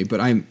confusing to me,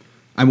 but I'm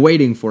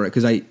waiting for it,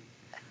 because I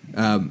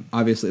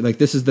obviously like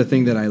this is the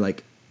thing that I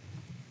like.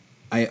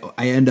 I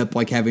end up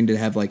like having to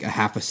have like a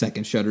half a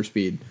second shutter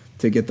speed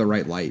to get the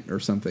right light or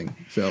something.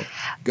 So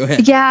go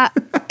ahead. Yeah,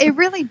 it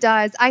really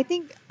does. I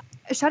think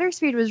shutter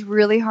speed was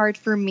really hard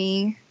for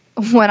me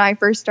when I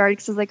first started,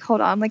 because I was like,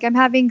 hold on, like I'm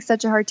having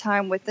such a hard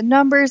time with the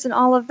numbers and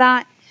all of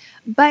that.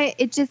 But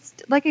it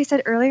just, like I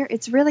said earlier,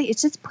 it's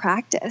just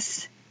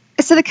practice.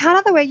 So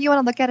the way you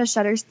want to look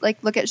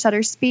at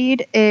shutter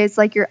speed is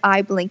like your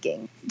eye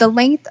blinking. The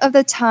length of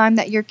the time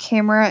that your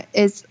camera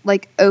is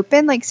like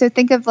open, like, so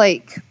think of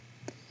like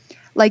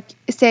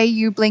say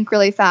you blink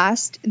really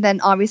fast,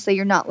 then obviously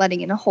you're not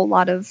letting in a whole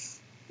lot of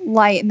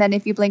light, and then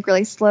if you blink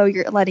really slow,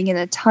 you're letting in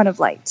a ton of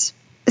light.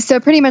 So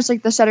pretty much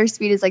like the shutter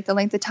speed is like the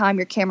length of time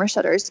your camera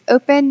shutter is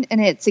open and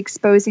it's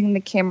exposing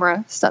the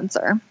camera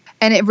sensor.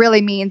 And it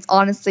really means,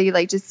 honestly,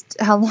 like just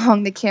how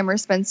long the camera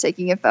spends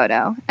taking a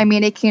photo. I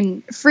mean, it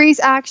can freeze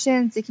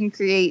actions, it can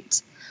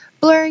create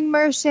blurring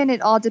motion.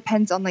 It all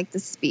depends on like the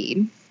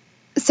speed.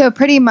 So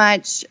pretty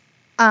much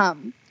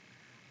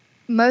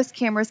most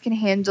cameras can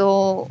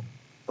handle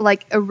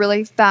like a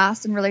really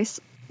fast and really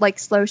like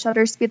slow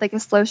shutter speed. Like a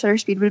slow shutter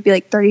speed would be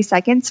like 30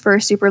 seconds for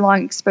a super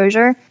long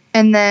exposure.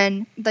 And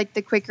then like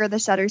the quicker the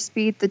shutter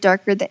speed, the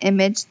darker the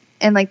image,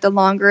 and like the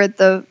longer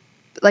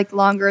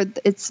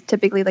it's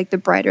typically like the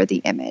brighter the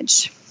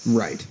image.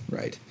 Right.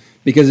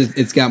 Because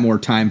it's got more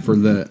time for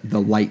the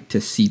light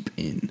to seep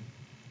in.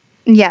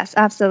 Yes,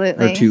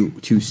 absolutely. Or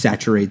to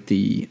saturate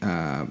the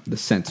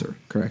sensor,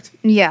 correct?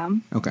 Yeah.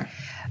 Okay.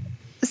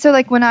 So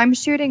like when I'm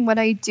shooting, what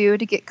I do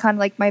to get kind of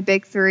like my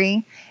big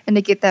three and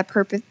to get that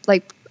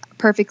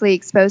perfectly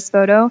exposed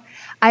photo,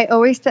 I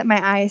always set my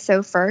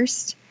ISO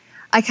first.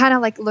 I kind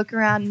of like look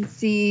around and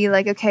see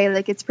like, okay,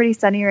 like it's pretty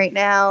sunny right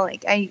now.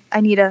 Like I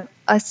need a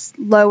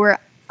lower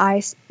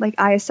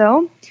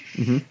ISO.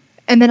 Mm-hmm.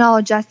 And then I'll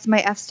adjust my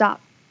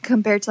f-stop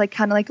compared to like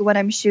kind of like what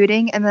I'm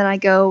shooting. And then I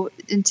go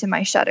into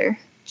my shutter.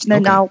 And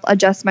then I'll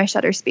adjust my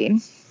shutter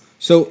speed.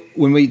 So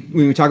when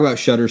we talk about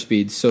shutter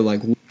speeds, so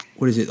like,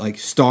 what is it, like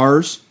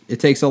stars? It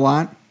takes a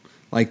lot?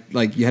 Like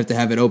you have to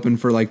have it open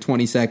for like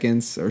 20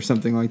 seconds or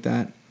something like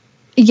that?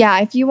 Yeah,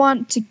 if you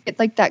want to get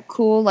like that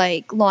cool,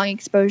 like long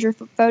exposure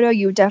photo,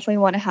 you would definitely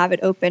want to have it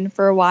open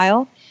for a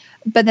while.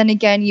 But then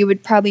again, you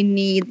would probably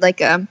need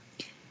like a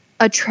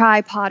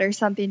tripod or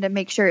something to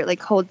make sure it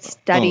like holds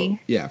steady.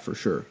 Oh, yeah, for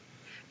sure.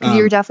 Because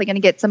you're definitely going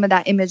to get some of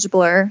that image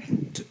blur.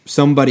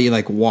 Somebody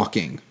like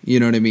walking, you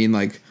know what I mean?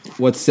 Like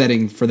what's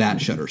setting for that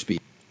shutter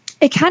speed?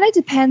 It kind of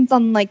depends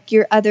on like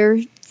your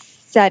other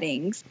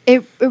settings.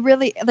 It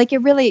really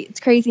it's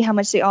crazy how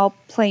much they all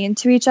play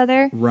into each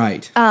other.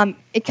 Right.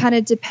 It kind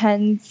of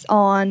depends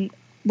on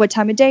what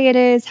time of day it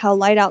is, how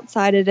light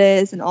outside it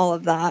is, and all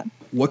of that.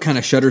 What kind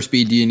of shutter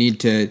speed do you need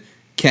to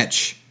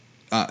catch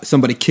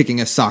somebody kicking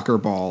a soccer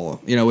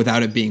ball,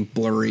 without it being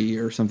blurry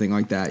or something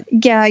like that?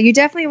 Yeah, you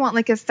definitely want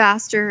like a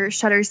faster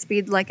shutter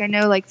speed. Like I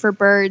know like for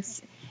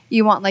birds,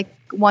 you want like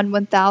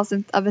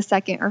 1/1000th of a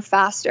second or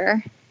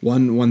faster.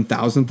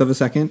 1/1000th of a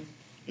second?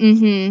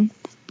 Mm-hmm.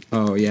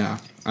 Oh yeah.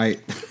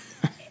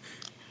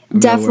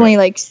 Definitely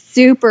like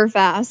super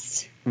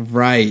fast.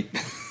 Right.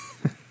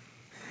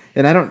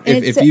 And I don't,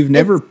 if you've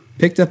never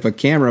picked up a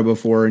camera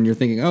before and you're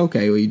thinking, oh,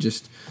 okay, well you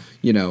just,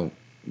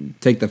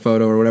 take the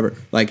photo or whatever.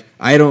 Like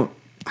I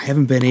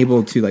haven't been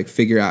able to like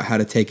figure out how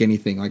to take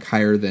anything like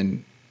higher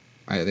than,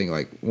 I think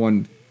like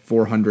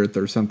 1/400th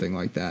or something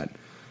like that.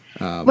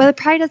 Well, it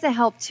probably doesn't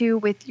help too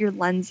with your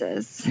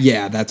lenses.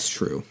 Yeah, that's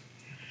true.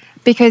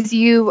 Because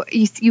you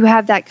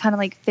have that kind of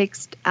like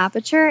fixed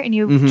aperture and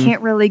you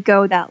can't really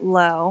go that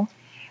low.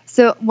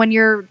 So when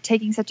you're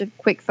taking such a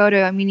quick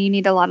photo, I mean, you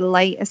need a lot of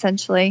light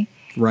essentially.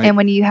 Right. And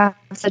when you have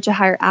such a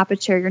higher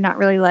aperture, you're not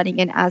really letting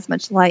in as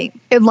much light.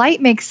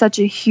 Light makes such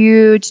a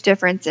huge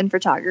difference in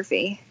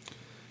photography.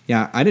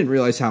 Yeah, I didn't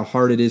realize how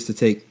hard it is to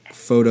take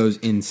photos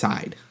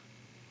inside.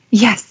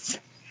 Yes.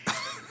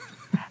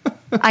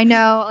 I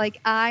know. Like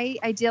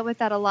I deal with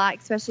that a lot,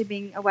 especially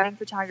being a wedding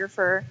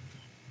photographer.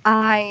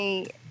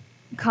 I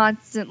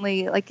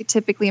constantly, like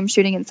typically I'm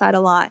shooting inside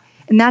a lot.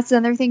 And that's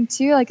another thing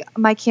too. Like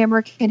my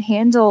camera can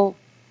handle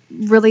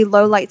really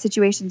low light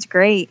situations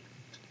great.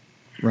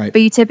 Right.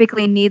 But you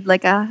typically need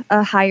like a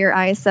higher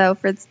ISO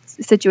for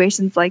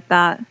situations like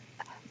that.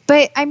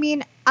 But I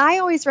mean, I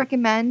always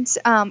recommend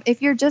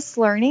if you're just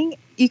learning,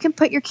 you can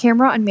put your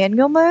camera on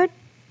manual mode.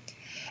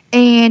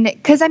 And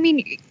because I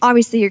mean,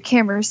 obviously your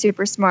camera is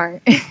super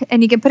smart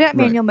and you can put it on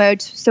manual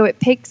mode so it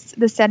picks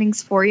the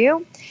settings for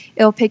you.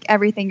 It'll pick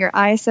everything, your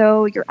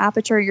ISO, your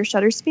aperture, your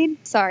shutter speed.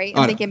 Sorry,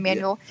 I'm thinking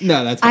manual. Yeah.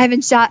 No, that's fine. I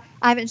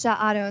haven't shot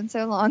auto in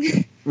so long.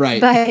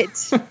 Right.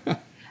 But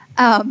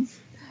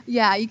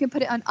yeah, you can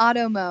put it on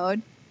auto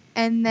mode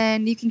and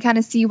then you can kind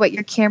of see what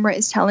your camera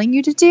is telling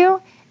you to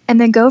do and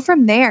then go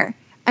from there.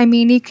 I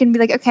mean, you can be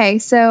like, okay,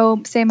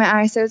 so say my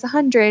ISO is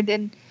 100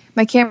 and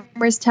my camera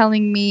is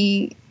telling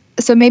me,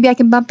 so maybe I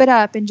can bump it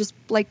up and just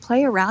like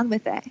play around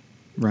with it.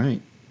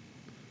 Right.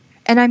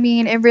 And I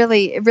mean, it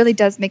really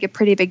does make a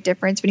pretty big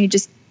difference when you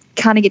just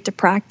kind of get to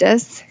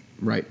practice.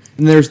 Right.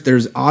 And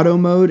there's auto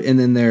mode, and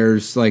then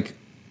there's like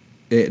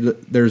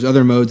there's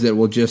other modes that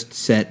will just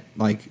set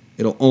like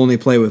it'll only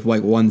play with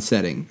like one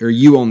setting, or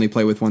you only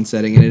play with one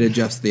setting, and it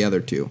adjusts the other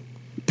two.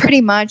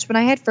 Pretty much. When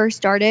I had first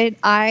started,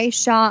 I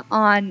shot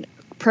on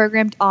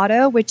programmed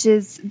auto, which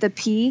is the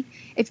P.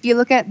 If you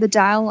look at the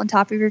dial on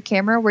top of your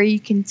camera where you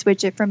can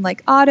switch it from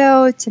like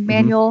auto to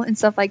manual and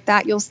stuff like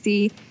that, you'll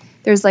see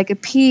there's like a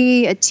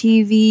P, a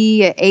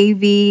TV,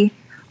 a AV,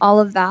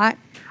 all of that.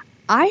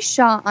 I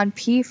shot on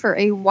P for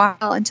a while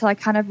until I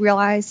kind of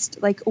realized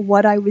like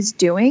what I was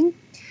doing.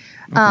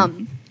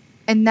 Okay.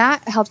 And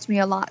that helped me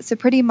a lot. So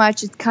pretty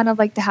much it's kind of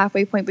like the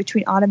halfway point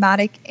between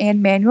automatic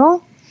and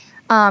manual.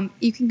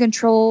 You can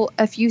control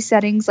a few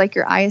settings like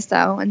your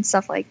ISO and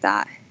stuff like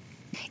that.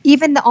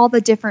 Even all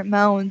the different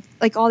modes,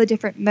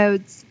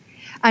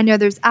 I know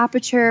there's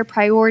aperture,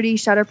 priority,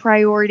 shutter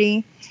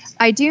priority.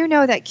 I do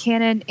know that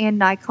Canon and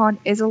Nikon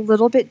is a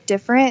little bit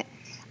different.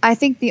 I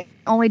think the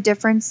only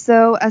difference,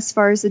 though, as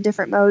far as the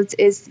different modes,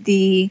 is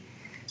the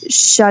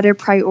shutter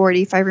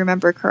priority, if I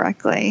remember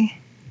correctly.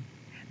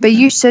 But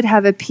you should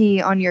have a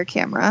P on your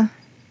camera.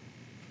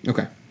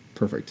 Okay,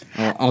 perfect.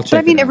 I'll check. But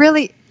I mean, it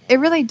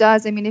really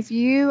does. I mean, if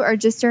you are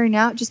just starting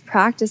out, just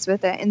practice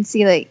with it and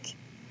see, like,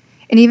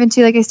 and even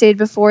too, like I stated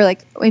before,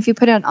 like if you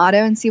put it on auto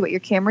and see what your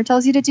camera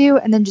tells you to do,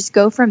 and then just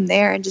go from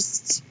there and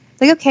just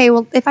like, okay,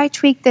 well, if I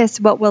tweak this,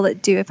 what will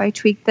it do? If I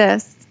tweak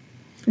this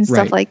and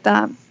stuff like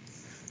that.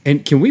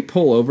 And can we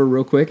pull over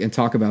real quick and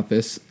talk about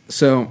this?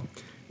 So,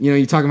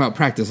 you talk about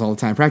practice all the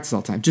time.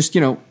 Just,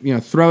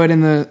 throw it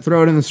in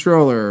the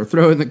stroller or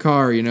throw it in the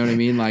car, you know what I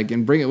mean? Like,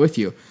 and bring it with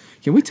you.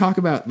 Can we talk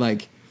about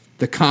like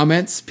the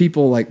comments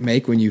people like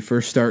make when you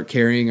first start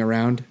carrying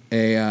around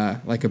a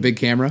big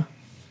camera?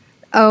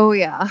 Oh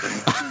yeah.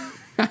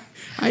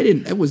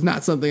 It was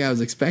not something I was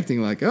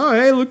expecting. Like, oh,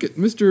 hey, look at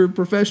Mr.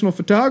 Professional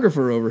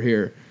Photographer over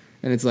here.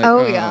 And it's like,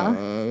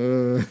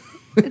 yeah.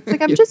 It's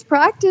like, I'm just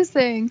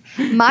practicing.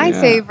 My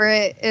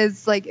favorite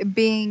is like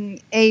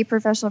being a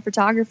professional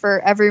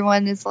photographer.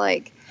 Everyone is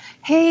like,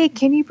 hey,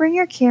 can you bring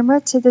your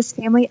camera to this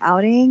family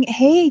outing?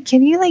 Hey,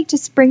 can you like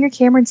just bring your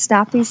camera and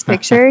snap these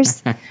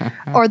pictures?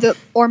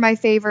 or my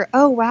favorite,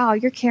 oh wow,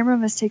 your camera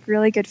must take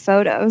really good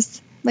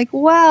photos. Like,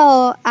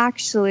 well,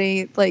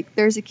 actually, like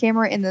there's a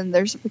camera and then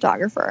there's a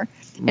photographer.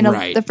 And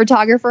the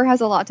photographer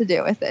has a lot to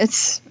do with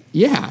it.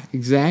 Yeah,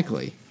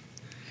 exactly.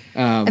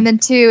 And then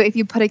too, if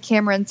you put a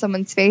camera in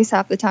someone's face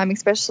half the time,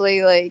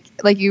 especially like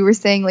you were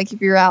saying, like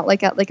if you're out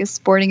like at like a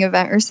sporting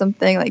event or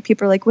something, like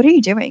people are like, what are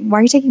you doing? Why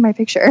are you taking my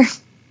picture?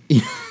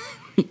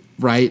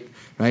 Right.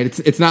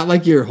 It's not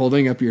like you're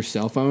holding up your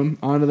cell phone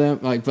onto them.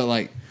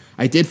 But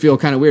I did feel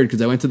kind of weird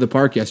because I went to the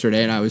park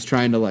yesterday and I was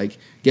trying to like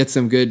get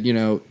some good,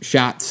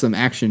 shots, some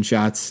action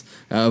shots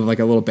of like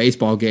a little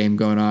baseball game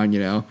going on,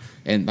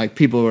 and like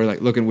people were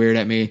like looking weird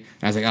at me. And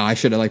I was like, oh, I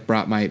should have like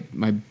brought my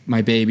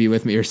baby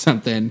with me or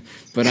something.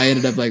 But I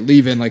ended up like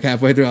leaving like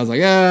halfway through. I was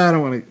like, I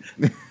don't want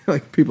to.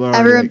 Like people are.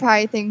 Everyone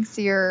probably thinks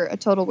you're a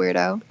total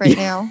weirdo right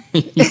now.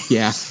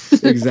 Yeah,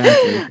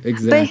 exactly.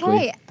 But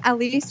hey, at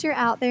least you're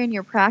out there and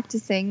you're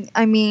practicing.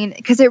 I mean,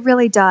 because it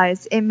really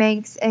does. It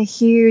makes a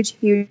huge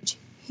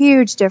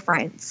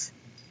difference.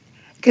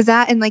 Because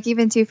that, and like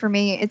even too for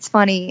me, it's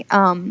funny.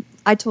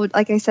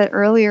 Like I said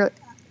earlier,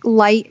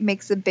 light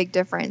makes a big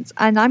difference.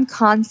 And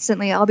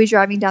I'll be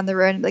driving down the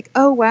road and be like,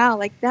 oh wow,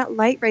 like that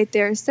light right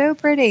there is so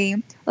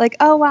pretty. Like,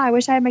 oh wow, I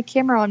wish I had my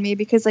camera on me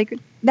because like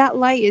that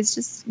light is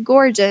just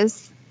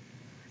gorgeous.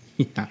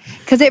 Yeah.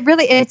 Because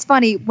it's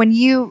funny when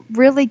you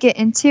really get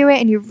into it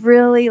and you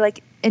really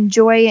like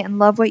enjoy it and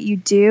love what you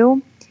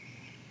do.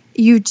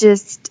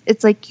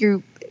 It's like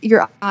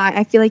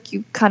I feel like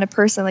you kind of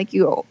person, like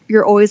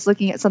you're always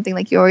looking at something,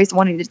 like you're always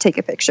wanting to take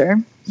a picture.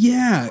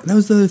 Yeah, that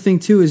was the other thing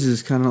too. Is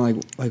just kind of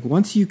like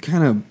once you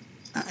kind of,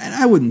 and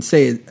I wouldn't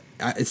say it.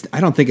 I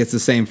don't think it's the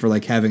same for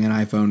like having an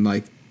iPhone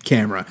like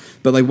camera,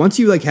 but like once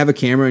you like have a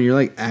camera and you're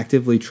like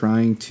actively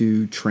trying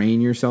to train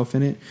yourself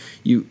in it,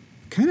 you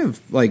kind of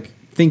like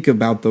think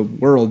about the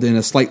world in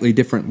a slightly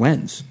different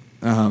lens.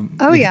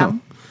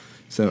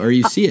 So, or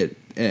you see it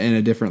in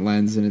a different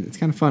lens, and it's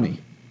kind of funny.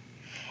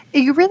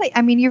 You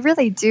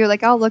really do.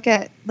 Like, I'll look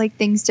at like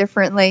things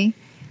differently.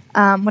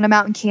 When I'm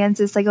out in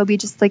Kansas, like it'll be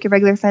just like a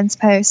regular fence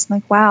post. I'm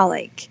like, wow,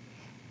 like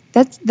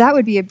that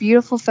would be a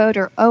beautiful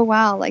photo. Or, oh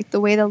wow, like the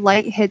way the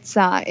light hits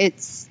that,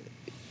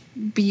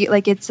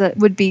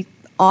 would be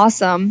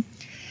awesome.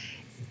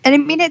 And I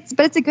mean, it's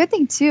a good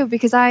thing too,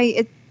 because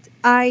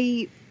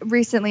I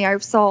recently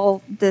saw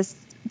this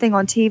thing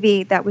on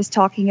TV that was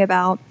talking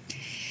about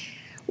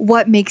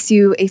what makes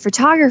you a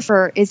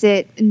photographer. Is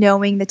it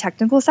knowing the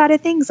technical side of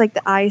things, like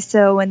the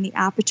ISO and the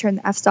aperture and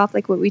the f-stop,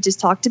 like what we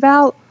just talked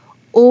about,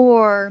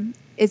 or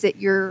is it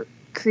your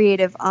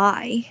creative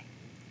eye?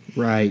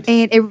 Right.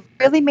 And it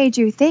really made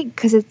you think,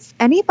 because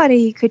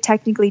anybody could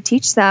technically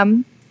teach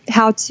them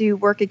how to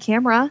work a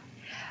camera,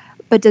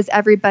 but does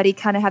everybody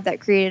kind of have that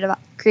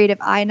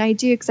creative eye? And I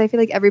do, because I feel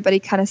like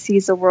everybody kind of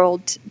sees the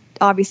world.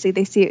 Obviously,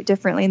 they see it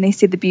differently, and they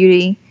see the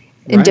beauty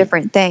in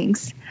different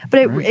things.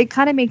 But it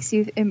kind of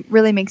it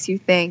really makes you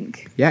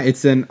think. Yeah,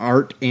 it's an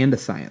art and a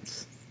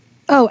science.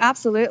 Oh,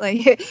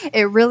 absolutely.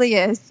 It really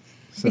is.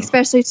 So.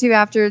 Especially, too,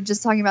 after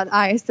just talking about the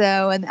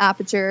ISO and the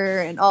aperture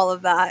and all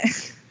of that.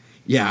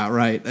 Yeah,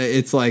 right.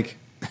 It's like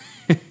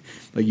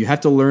you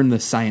have to learn the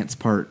science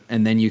part,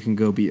 and then you can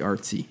go be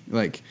artsy.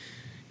 Like,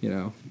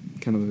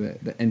 kind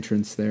of the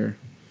entrance there.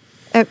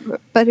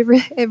 But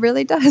it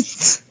really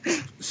does.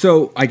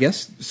 So I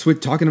guess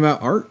talking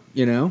about art,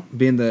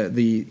 being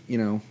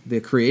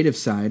the creative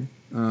side,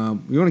 you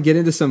want to get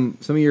into some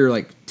of your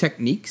like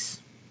techniques,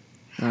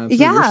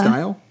 your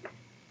style.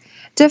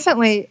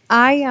 Definitely.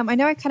 I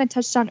know I kind of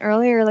touched on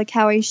earlier, like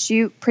how I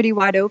shoot pretty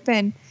wide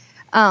open.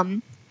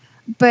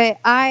 But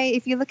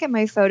if you look at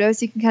my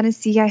photos, you can kind of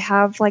see I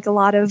have like a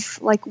lot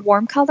of like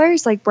warm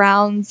colors, like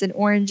browns and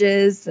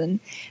oranges, and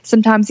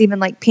sometimes even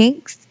like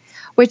pinks,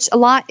 which a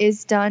lot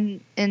is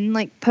done in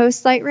like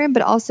post Lightroom,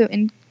 but also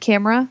in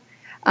camera.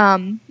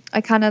 I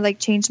kind of like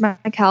change my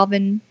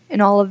Calvin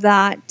and all of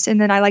that. And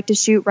then I like to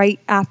shoot right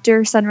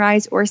after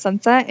sunrise or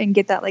sunset and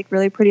get that like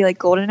really pretty like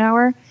golden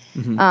hour,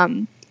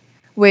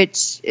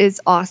 which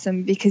is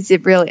awesome because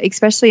it really,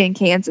 especially in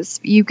Kansas,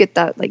 you get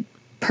that like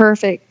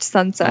perfect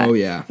sunset. Oh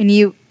yeah. And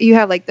you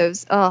have like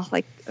those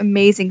like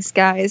amazing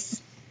skies.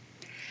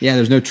 Yeah,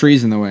 there's no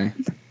trees in the way.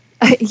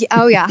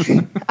 Oh yeah.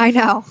 I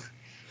know.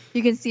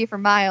 You can see for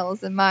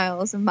miles and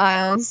miles and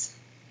miles.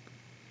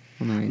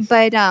 Nice.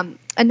 But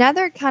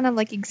another kind of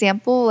like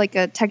example, like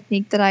a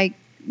technique that I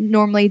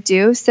normally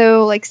do.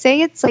 So like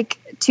say it's like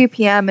 2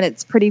 p.m. and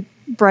it's pretty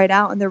bright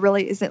out and there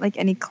really isn't like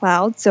any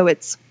clouds. So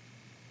it's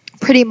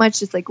pretty much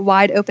just like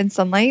wide open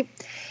sunlight.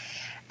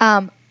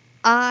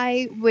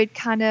 I would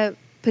kind of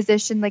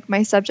position like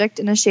my subject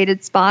in a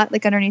shaded spot,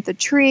 like underneath a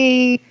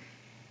tree,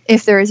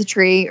 if there is a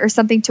tree, or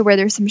something to where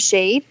there's some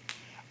shade.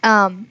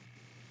 And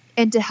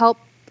to help,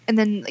 and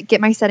then like, get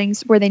my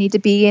settings where they need to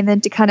be. And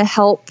then to kind of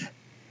help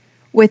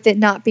with it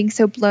not being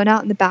so blown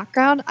out in the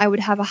background, I would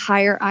have a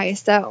higher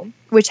ISO,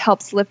 which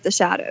helps lift the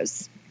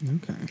shadows.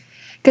 Okay.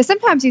 Because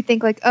sometimes you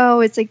think like,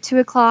 oh, it's like 2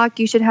 o'clock,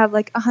 you should have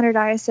like 100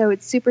 ISO,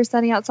 it's super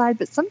sunny outside.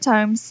 But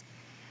sometimes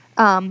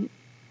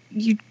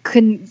you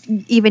couldn't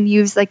even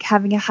use like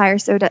having a higher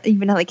ISO to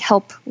even like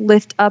help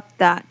lift up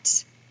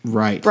that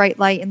bright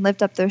light and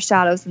lift up those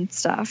shadows and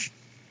stuff.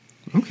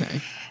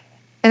 Okay.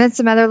 And then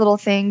some other little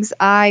things.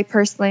 I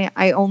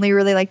only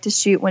really like to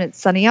shoot when it's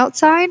sunny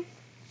outside.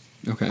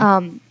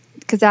 Okay.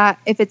 Because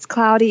if it's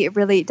cloudy,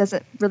 it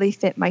doesn't really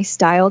fit my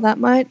style that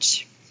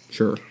much.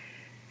 Sure.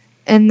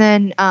 And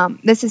then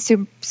this is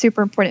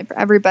super important for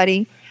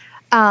everybody.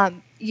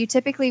 You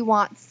typically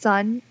want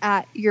sun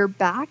at your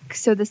back,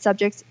 so the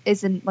subject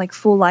is in like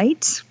full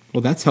light. Well,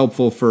 that's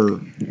helpful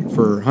for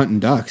hunting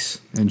ducks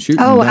and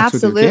shooting ducks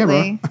with your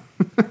camera.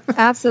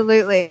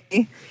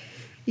 Absolutely.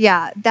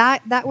 Yeah,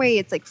 that way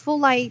it's like full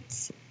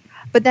light.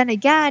 But then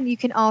again, you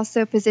can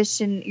also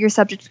position your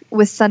subject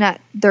with sun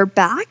at their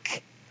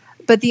back.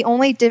 But the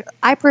only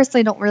I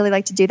personally don't really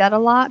like to do that a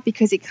lot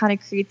because it kind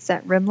of creates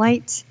that rim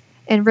light.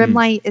 And rim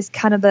light is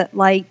kind of the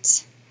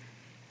light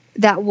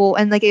that will,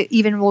 and like it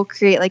even will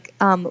create like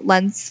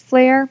lens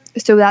flare.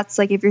 So that's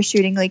like if you're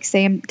shooting, like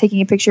say I'm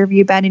taking a picture of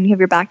you, Ben, and you have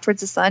your back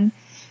towards the sun,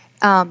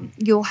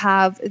 you'll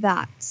have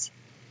that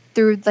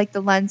through like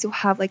the lens, you'll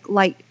have like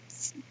light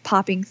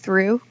popping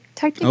through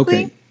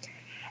technically. Okay.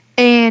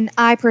 And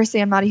I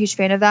personally am not a huge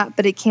fan of that,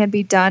 but it can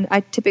be done. I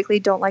typically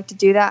don't like to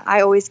do that.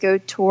 I always go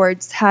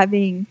towards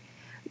having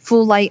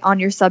full light on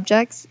your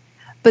subjects.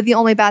 But the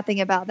only bad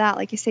thing about that,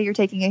 like you say you're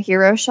taking a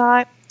hero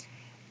shot,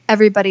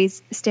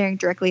 everybody's staring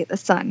directly at the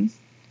sun.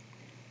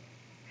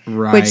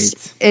 Right. Which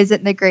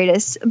isn't the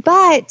greatest.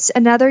 But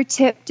another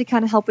tip to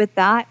kind of help with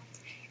that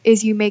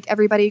is you make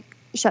everybody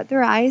shut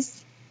their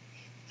eyes.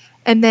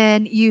 And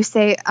then you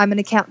say, I'm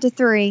going to count to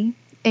 3.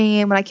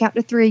 And when I count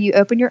to 3, you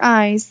open your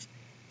eyes.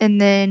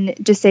 And then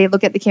just say,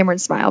 look at the camera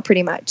and smile,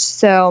 pretty much.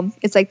 So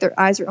it's like their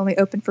eyes are only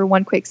open for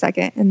 1 quick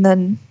second. And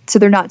then, so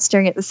they're not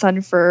staring at the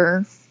sun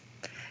for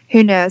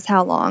who knows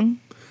how long.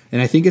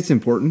 And I think it's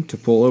important to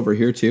pull over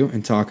here, too,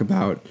 and talk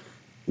about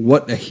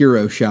what a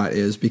hero shot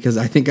is. Because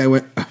I think I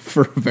went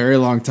for a very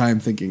long time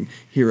thinking,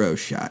 hero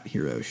shot.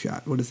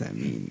 What does that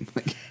mean?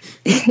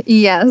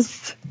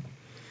 Yes.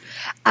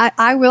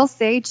 I will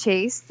say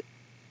Chase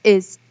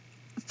is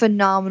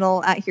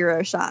phenomenal at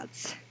hero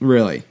shots.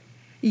 Really?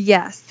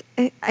 Yes.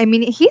 I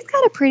mean, he's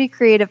got a pretty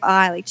creative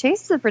eye. Like,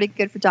 Chase is a pretty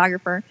good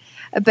photographer.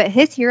 But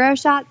his hero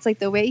shots, like,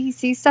 the way he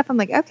sees stuff, I'm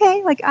like,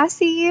 okay, like, I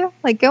see you.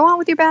 Like, go on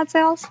with your bad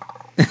self.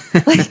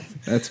 Like,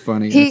 That's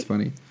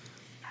funny.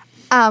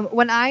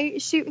 When I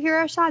shoot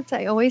hero shots,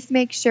 I always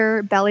make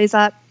sure belly's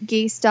up,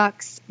 geese,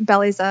 ducks,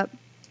 belly's up.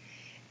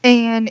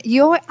 And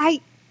you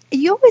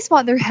always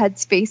want their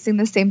heads facing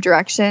the same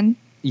direction.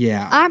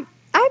 Yeah.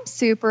 I'm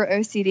super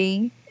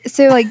OCD.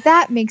 So, like,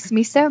 that makes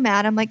me so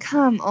mad. I'm like,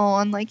 come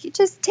on. Like, you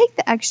just take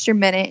the extra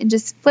minute and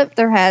just flip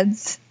their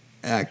heads.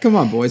 Come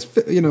on, boys.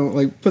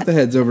 Like, put the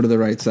heads over to the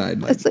right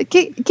side. It's like,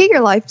 get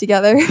your life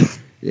together.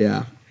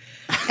 Yeah.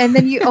 And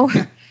then you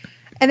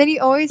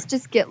always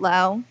just get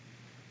low.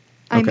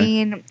 I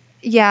mean,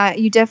 yeah,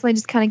 you definitely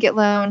just kind of get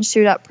low and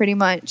shoot up pretty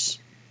much.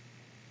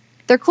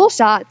 They're cool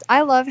shots.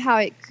 I love how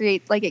it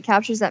creates, like, it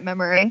captures that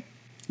memory.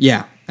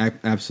 Yeah,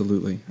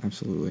 absolutely.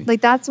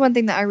 Like, that's one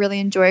thing that I really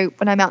enjoy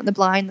when I'm out in the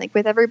blind, like,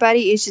 with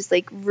everybody, is just,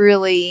 like,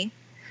 really,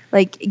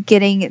 like,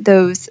 getting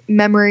those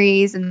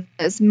memories and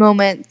those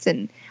moments.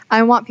 And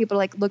I want people to,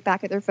 like, look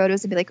back at their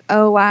photos and be like,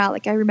 oh, wow,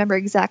 like, I remember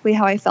exactly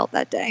how I felt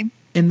that day.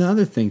 And the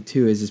other thing,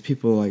 too, is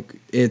people, like,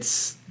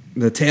 it's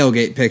the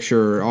tailgate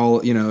picture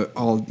all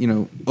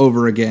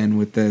over again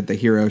with the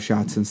hero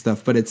shots and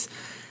stuff. But it's,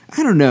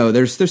 I don't know.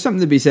 There's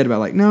something to be said about,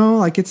 like, no,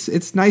 like,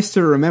 it's nice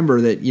to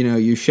remember that,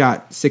 you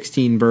shot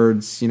 16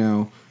 birds,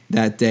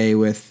 that day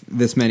with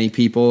this many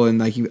people, and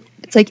like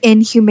it's like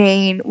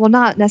inhumane. Well,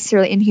 not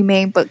necessarily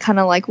inhumane, but kind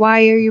of like,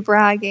 why are you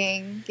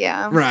bragging?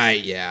 Yeah.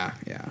 Right. Yeah.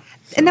 Yeah.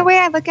 So. And the way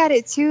I look at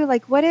it too,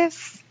 like, what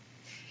if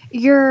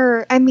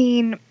you're,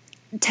 10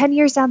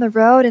 years down the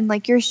road and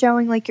like you're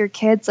showing like your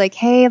kids like,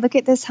 hey, look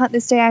at this hunt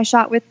this day I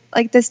shot with,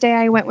 like this day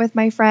I went with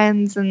my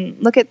friends,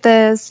 and look at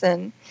this.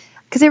 And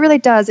because it really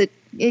does,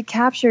 it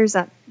captures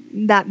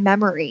that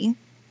memory.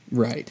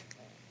 Right.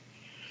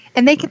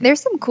 And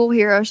there's some cool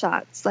hero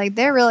shots. Like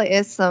there really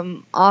is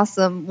some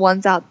awesome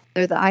ones out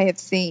there that I have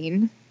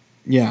seen.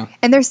 Yeah.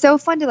 And they're so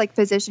fun to like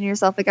position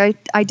yourself. Like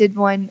I did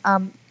one,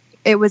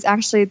 it was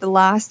actually the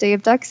last day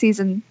of duck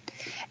season,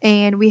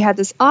 and we had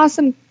this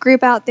awesome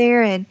group out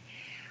there. And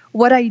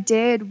what I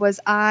did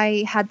was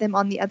I had them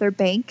on the other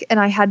bank, and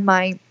I had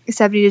my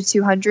 70 to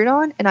 200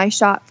 on, and I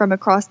shot from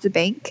across the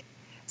bank.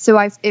 So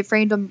it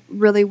framed them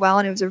really well,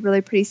 and it was a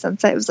really pretty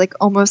sunset. It was like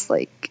almost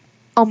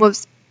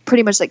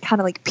pretty much like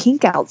kind of like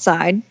pink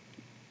outside.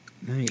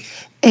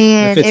 Nice.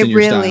 And it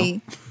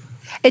really,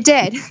 it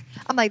did.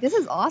 I'm like, this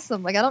is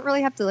awesome. Like I don't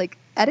really have to like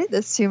edit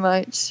this too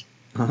much.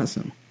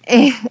 Awesome.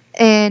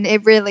 And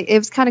it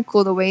was kind of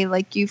cool the way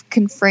like you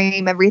can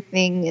frame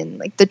everything, and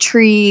like the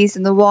trees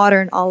and the water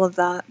and all of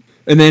that.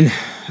 And then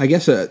I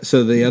guess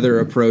so the other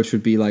approach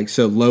would be like,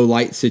 so low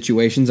light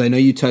situations. I know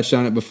you touched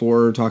on it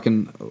before,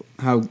 talking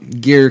how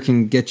gear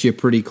can get you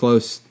pretty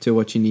close to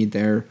what you need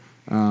there.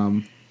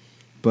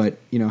 But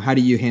how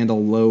do you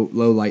handle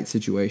low light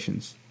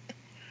situations?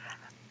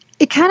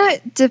 It kind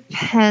of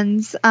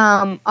depends.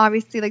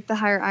 Obviously, like the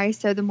higher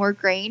ISO, the more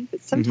grain.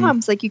 But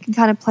sometimes, like you can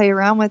kind of play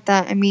around with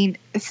that. I mean,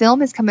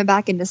 film is coming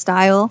back into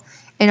style,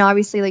 and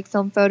obviously, like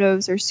film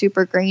photos are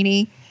super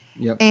grainy.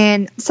 Yep.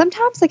 And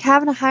sometimes, like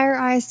having a higher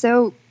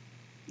ISO,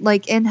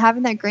 like and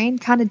having that grain,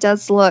 kind of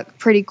does look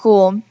pretty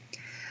cool.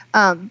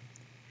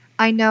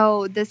 I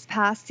know this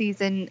past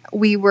season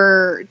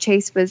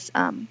Chase was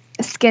not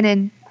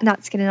skinning.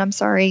 I'm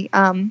sorry.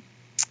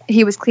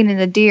 He was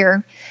cleaning a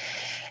deer.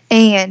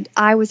 And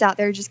I was out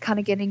there just kind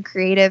of getting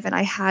creative, and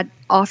I had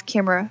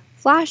off-camera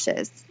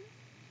flashes.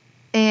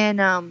 And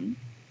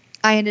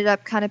I ended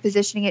up kind of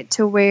positioning it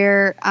to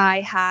where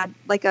I had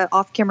like a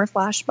off-camera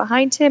flash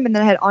behind him, and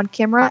then I had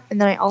on-camera,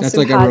 and then I also That's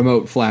like a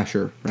remote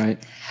flasher, right?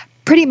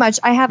 Pretty much.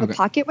 I have a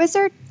pocket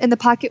wizard, and the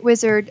pocket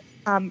wizard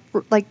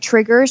like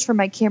triggers from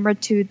my camera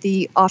to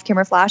the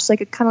off-camera flash, like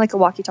kind of like a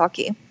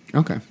walkie-talkie.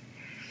 Okay.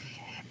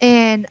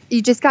 And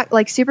you just got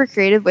like super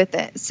creative with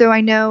it. So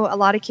I know a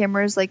lot of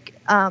cameras like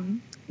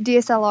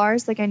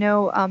DSLRs, like I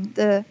know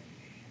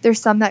there's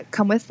some that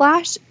come with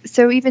flash.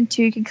 So even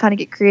too, you can kind of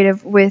get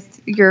creative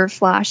with your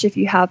flash if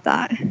you have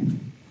that.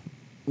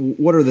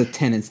 What are the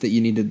tenets that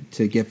you need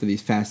to get for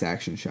these fast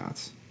action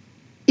shots?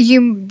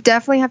 You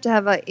definitely have to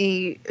have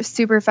a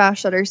super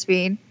fast shutter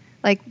speed,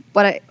 like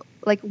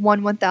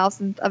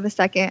 1/1000th of a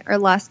second or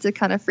less to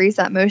kind of freeze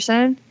that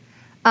motion.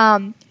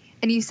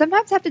 And you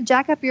sometimes have to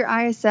jack up your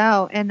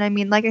ISO. And I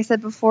mean, like I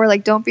said before,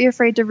 like don't be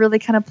afraid to really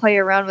kind of play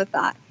around with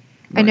that.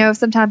 Right. I know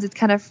sometimes it's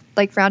kind of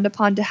like frowned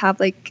upon to have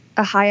like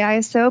a high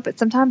ISO, but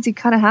sometimes you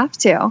kind of have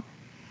to.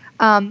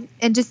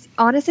 And just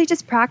honestly,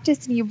 just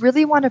practice. And you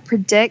really want to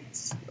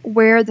predict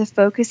where the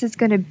focus is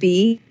going to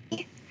be.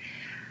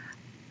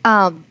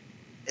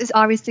 It's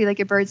obviously like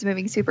a bird's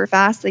moving super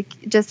fast, like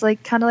just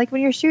like kind of like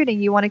when you're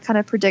shooting, you want to kind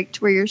of predict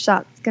where your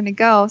shot's going to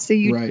go. So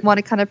you want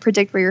to kind of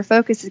predict where your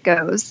focus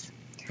goes.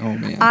 Oh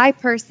man! I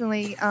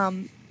personally,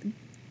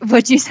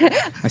 what'd you say?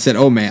 I said,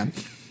 "Oh man."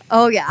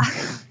 Oh yeah.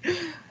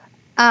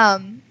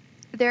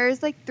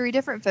 There's like 3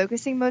 different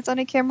focusing modes on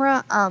a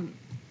camera.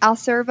 Al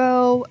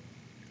servo,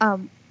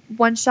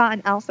 one shot,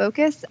 and al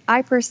focus.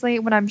 I personally,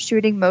 when I'm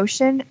shooting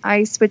motion,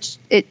 I switch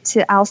it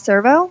to al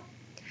servo,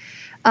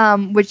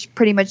 which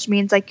pretty much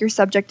means like your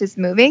subject is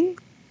moving.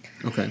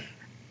 Okay.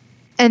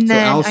 And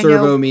then al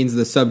servo means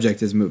the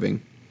subject is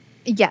moving.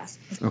 Yes.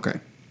 Okay.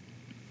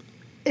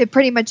 It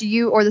pretty much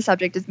you or the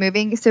subject is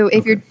moving. So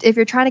if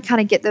you're trying to kind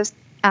of get those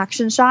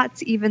action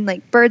shots, even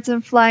like birds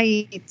in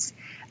flight,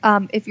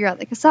 if you're at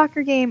like a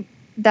soccer game,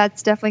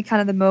 that's definitely kind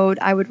of the mode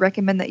I would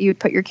recommend that you would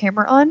put your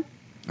camera on.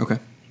 Okay.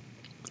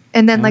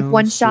 And then like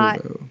one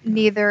shot,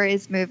 neither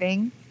is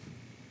moving.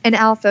 And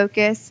al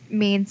focus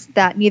means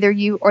that neither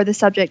you or the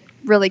subject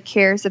really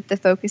cares if the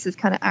focus is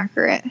kind of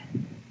accurate.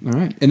 All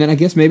right. And then I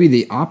guess maybe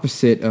the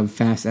opposite of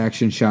fast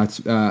action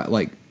shots,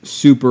 like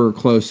super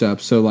close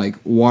up. So like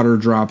water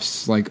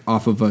drops like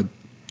off of a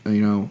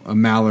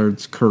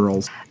mallard's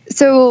curls.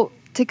 So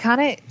to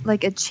kind of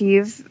like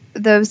achieve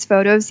those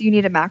photos, you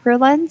need a macro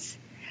lens,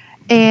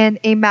 and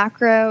a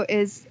macro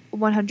is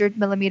 100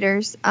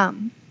 millimeters.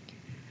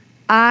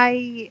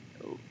 I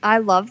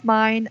love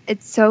mine.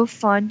 It's so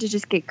fun to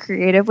just get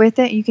creative with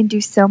it. You can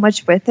do so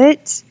much with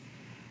it.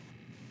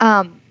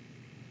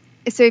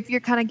 So if you're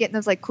kind of getting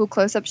those like cool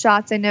close-up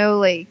shots, I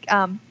know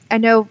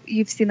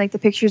you've seen like the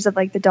pictures of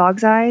like the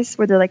dog's eyes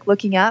where they're like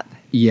looking up.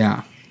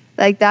 Yeah.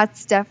 Like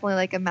that's definitely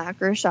like a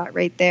macro shot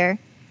right there.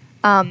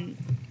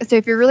 So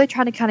if you're really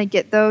trying to kind of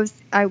get those,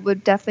 I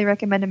would definitely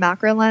recommend a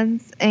macro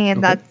lens,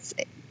 and that's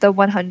the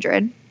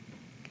 100.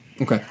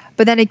 Okay.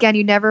 But then again,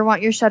 you never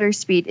want your shutter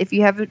speed. If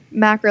you have a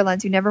macro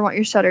lens, you never want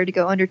your shutter to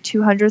go under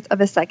 200th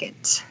of a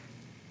second.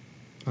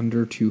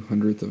 Under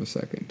 200th of a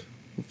second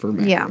for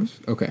macros. Yeah.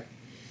 Okay.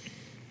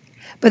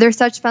 But they're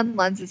such fun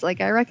lenses. Like,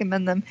 I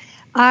recommend them.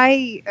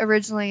 I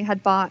originally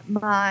had bought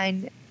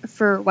mine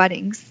for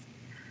weddings,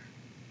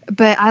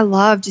 but I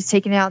love just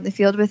taking it out in the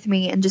field with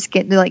me and just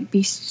getting to like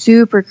be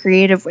super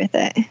creative with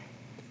it.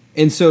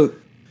 And so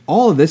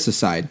all of this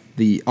aside,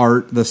 the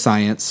art, the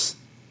science,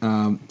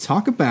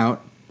 talk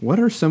about what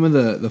are some of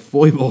the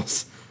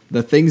foibles,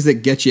 the things that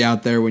get you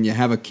out there when you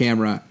have a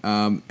camera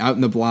out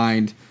in the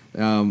blind,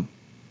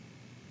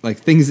 like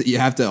things that you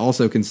have to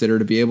also consider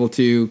to be able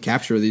to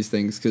capture these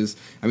things. Because,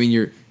 I mean,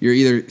 you're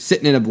either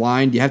sitting in a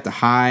blind, you have to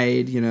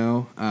hide, you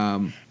know.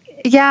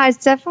 Yeah,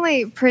 it's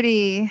definitely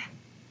pretty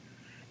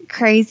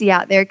crazy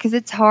out there because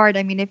it's hard.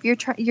 I mean, if you're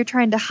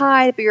trying to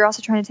hide, but you're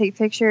also trying to take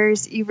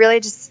pictures, you really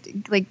just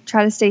like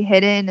try to stay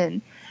hidden.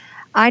 And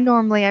I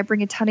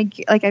bring a ton of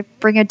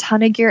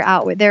gear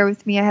out there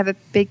with me. I have a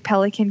big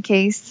Pelican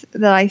case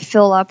that I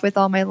fill up with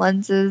all my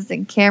lenses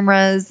and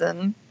cameras,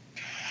 and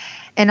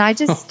I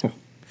just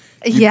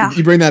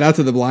You bring that out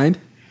to the blind?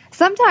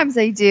 Sometimes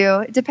I do.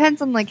 It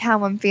depends on like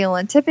how I'm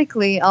feeling.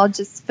 Typically, I'll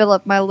just fill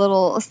up my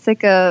little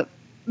Sika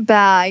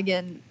bag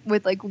and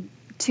with like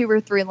 2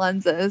 or 3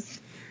 lenses.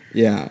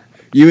 Yeah,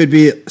 you would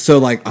be so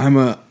like I'm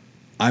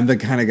the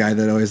kind of guy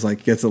that always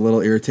like gets a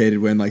little irritated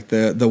when like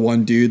the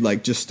one dude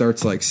like just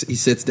starts like he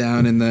sits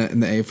down in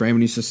the A-frame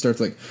and he just starts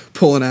like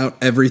pulling out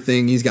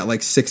everything. He's got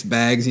like 6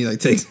 bags and he like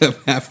takes up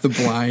half the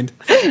blind.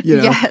 You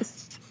know? Yes.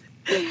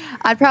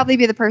 I'd probably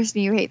be the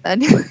person you hate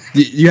then.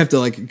 You have to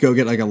like go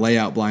get like a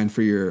layout blind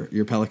for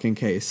your Pelican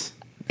case.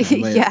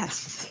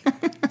 Yes,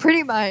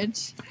 pretty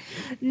much.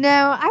 No,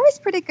 I was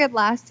pretty good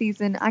last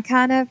season. I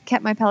kind of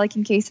kept my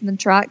Pelican case in the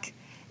truck,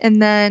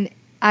 and then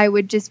I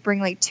would just bring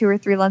like 2 or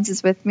 3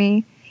 lenses with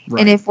me.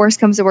 Right. And if worse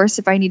comes to worse,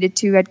 if I needed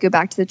to, I'd go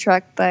back to the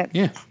truck. But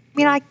yeah, I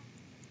mean,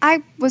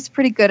 I was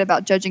pretty good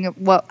about judging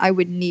what I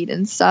would need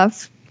and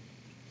stuff.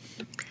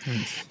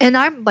 Nice. And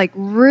I'm like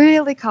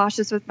really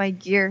cautious with my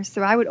gear.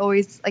 So I would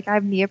always I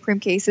have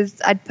neoprene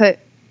cases. I'd put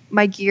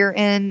my gear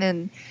in,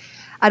 and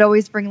I'd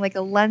always bring like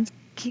a lens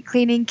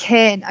cleaning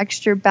kit and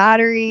extra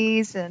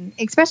batteries, and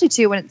especially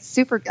too when it's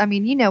super. I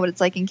mean, you know what it's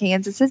like in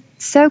Kansas. It's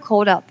so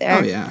cold out there.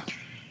 Oh yeah.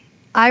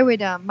 I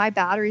would my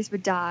batteries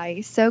would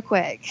die so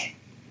quick.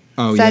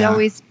 Oh so yeah. I'd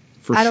always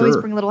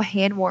bring little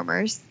hand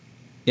warmers.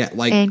 Yeah,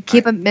 like and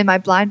keep them in my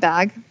blind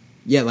bag.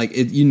 Yeah, like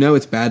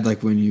it's bad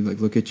like when you like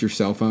look at your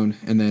cell phone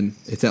and then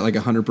it's at like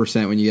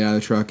 100% when you get out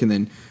of the truck, and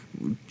then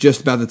just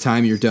about the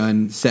time you're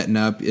done setting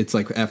up, it's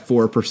like at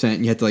 4%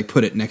 and you have to like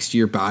put it next to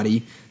your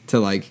body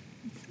to like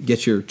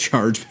get your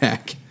charge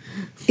back.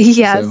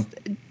 Yes. So.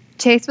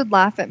 Chase would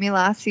laugh at me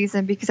last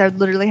season because I would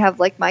literally have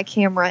like my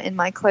camera in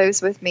my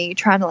clothes with me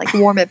trying to like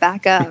warm it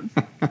back up.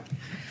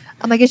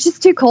 I'm like, it's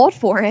just too cold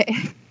for it.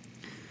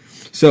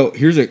 So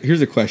here's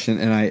a question,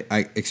 and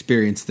I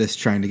experienced this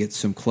trying to get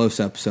some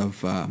close-ups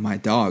of my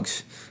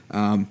dogs.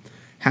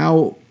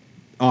 How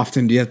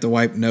often do you have to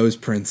wipe nose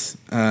prints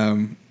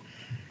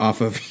off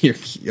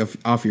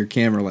of your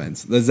camera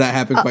lens? Does that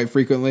happen quite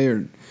frequently,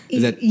 or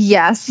is that?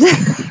 Yes.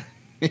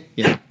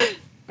 Yeah,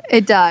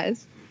 it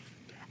does.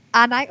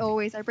 And I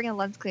bring a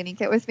lens cleaning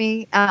kit with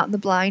me out in the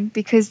blind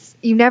because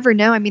you never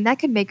know. I mean, that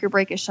could make or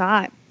break a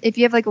shot. If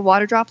you have like a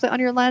water droplet on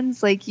your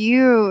lens,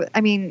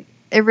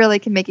 it really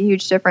can make a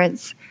huge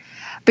difference.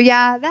 But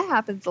yeah, that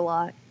happens a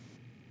lot.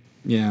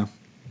 Yeah.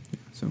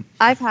 So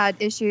I've had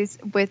issues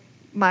with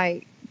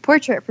my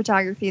portrait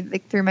photography,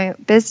 like through my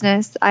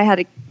business. I had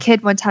a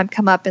kid one time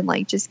come up and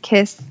like just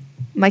kiss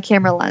my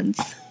camera lens.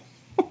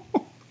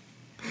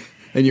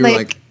 And you were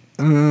like,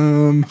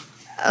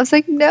 I was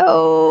like,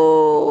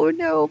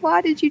 no,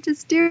 why did you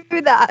just do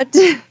that?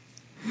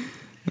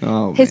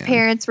 Oh, his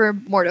parents were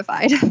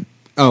mortified.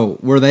 Oh,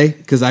 were they?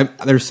 Because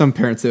there's some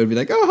parents that would be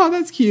like, "Oh,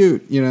 that's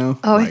cute," you know.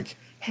 Oh, like,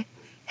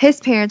 his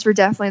parents were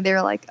definitely. They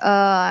were like,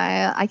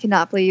 I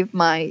cannot believe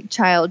my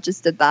child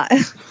just did that."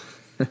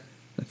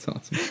 That's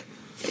awesome.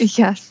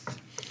 Yes.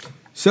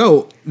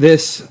 So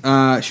this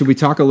should we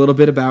talk a little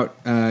bit about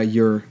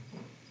your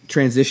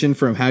transition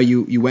from how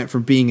you went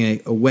from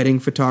being a wedding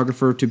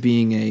photographer to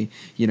being a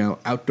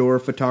outdoor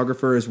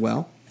photographer as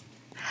well?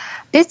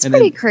 It's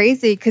pretty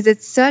crazy because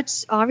it's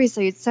such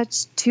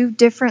 2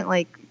 different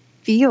like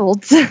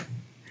fields.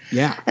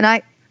 Yeah. And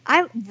I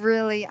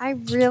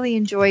really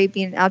enjoy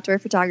being an outdoor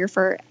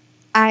photographer.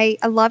 I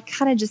love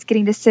kind of just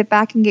getting to sit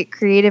back and get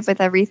creative with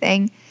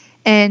everything.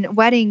 And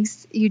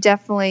weddings,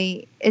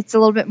 it's a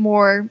little bit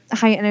more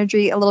high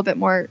energy, a little bit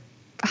more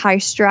high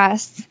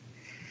stress.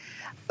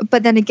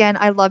 But then again,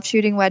 I love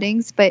shooting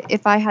weddings. But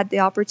if I had the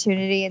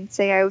opportunity and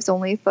say I was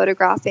only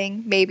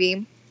photographing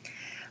maybe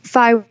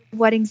 5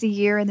 weddings a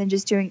year and then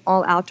just doing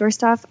all outdoor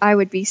stuff, I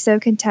would be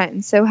so content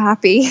and so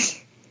happy.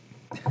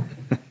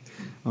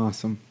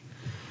 Awesome.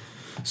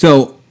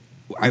 So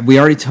we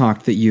already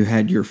talked that you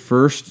had your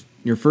first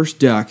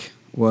duck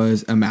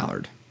was a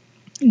mallard.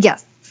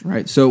 Yes.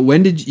 Right. So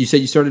when did you say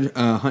you started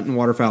hunting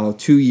waterfowl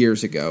 2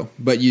 years ago,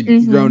 but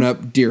you'd grown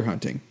up deer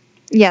hunting?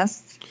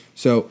 Yes.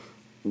 So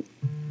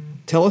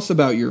tell us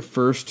about your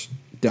first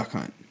duck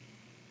hunt.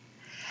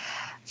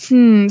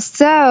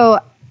 So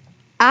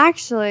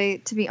actually,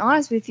 to be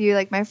honest with you,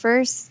 like my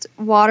first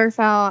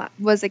waterfowl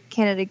was a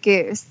Canada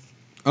goose.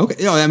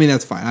 Okay. I mean,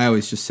 that's fine. I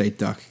always just say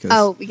duck.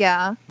 Oh,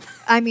 yeah.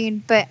 I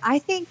mean, but I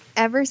think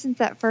ever since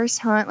that first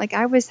hunt, like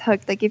I was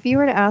hooked. Like if you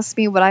were to ask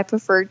me what I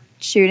preferred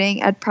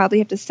shooting, I'd probably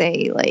have to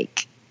say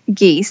like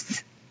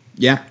geese.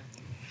 Yeah.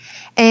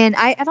 And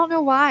I don't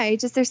know why.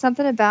 Just there's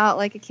something about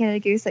like a Canada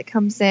goose that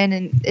comes in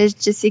and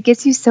it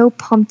gets you so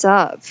pumped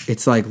up.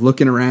 It's like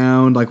looking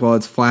around, like while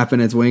it's flapping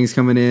its wings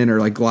coming in or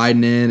like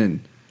gliding in, and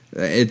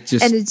it's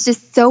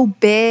just so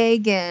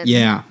big and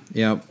yeah,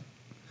 yep.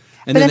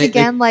 And but then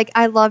again,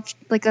 I love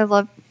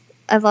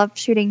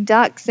shooting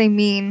ducks. I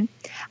mean,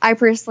 I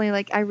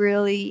personally I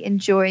really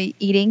enjoy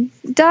eating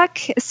duck.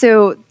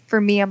 So for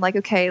me, I'm like,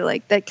 okay,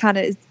 like that kind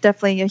of is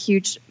definitely a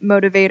huge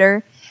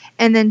motivator.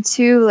 And then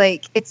two,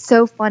 like it's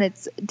so fun.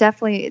 It's a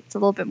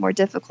little bit more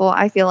difficult,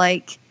 I feel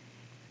like.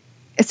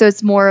 So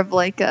it's more of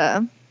like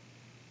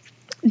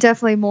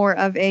definitely more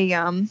of a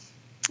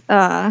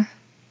I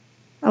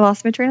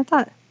lost my train of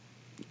thought.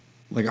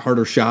 Like a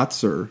harder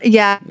shots or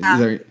yeah,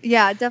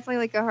 definitely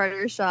like a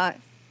harder shot.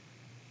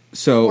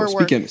 So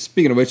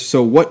speaking of which,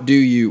 so what do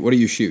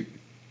you shoot?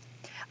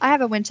 I have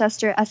a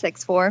Winchester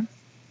SX4.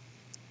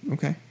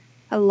 Okay.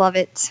 I love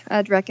it.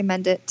 I'd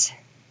recommend it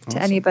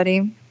to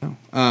anybody.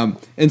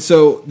 And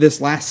so this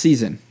last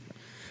season,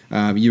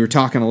 you were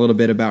talking a little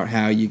bit about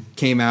how you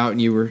came out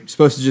and you were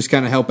supposed to just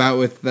kind of help out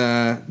with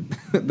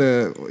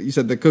you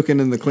said the cooking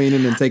and the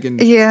cleaning and taking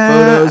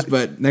photos,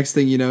 but next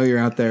thing you know, you're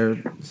out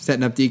there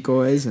setting up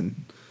decoys and.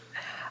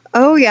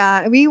 Oh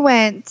yeah, we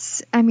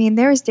went. I mean,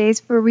 there was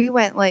days where we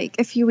went like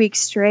a few weeks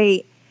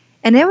straight,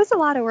 and it was a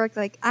lot of work.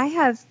 Like I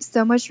have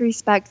so much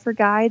respect for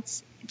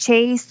guides,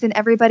 Chase and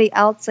everybody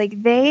else. Like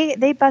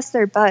they bust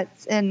their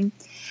butts, and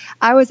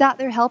I was out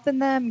there helping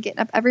them, getting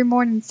up every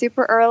morning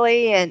super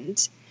early,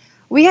 and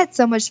we had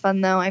so much fun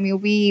though. I mean,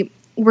 we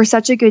were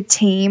such a good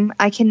team.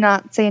 I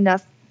cannot say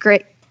enough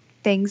great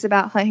things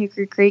about Hunt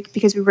Hickory Creek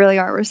because we really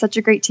are. We're such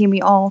a great team.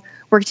 We all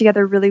work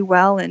together really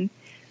well, and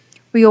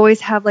we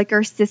always have like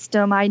our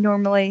system.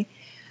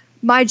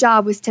 My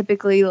job was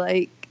typically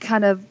like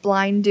kind of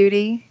blind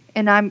duty,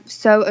 and I'm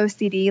so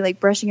OCD,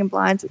 like brushing and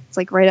blinds. It's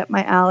like right up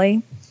my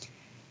alley.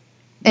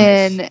 Nice.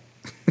 And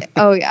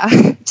oh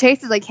yeah,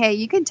 Chase is like, hey,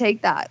 you can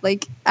take that.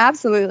 Like,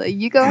 absolutely,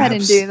 you go ahead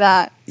and do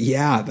that.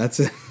 Yeah,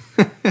 that's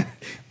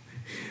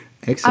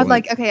excellent. I'm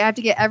like, okay, I have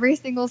to get every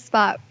single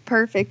spot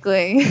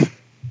perfectly.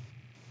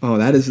 Oh,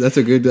 that's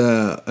a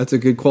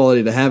good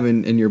quality to have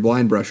in your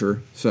blind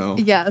brusher. So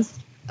yes.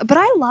 But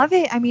I love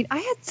it. I mean, I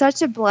had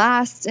such a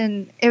blast,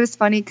 and it was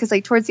funny because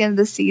like towards the end of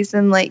the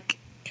season, like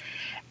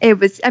it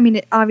was. I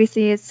mean,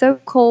 obviously it's so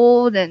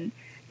cold and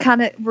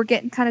we're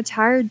getting kind of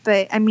tired.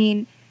 But I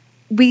mean,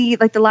 we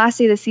like the last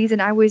day of the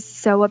season, I was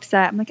so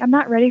upset. I'm like, I'm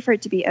not ready for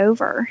it to be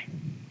over.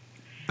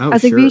 Oh, I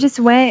was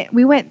like,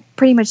 we went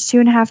pretty much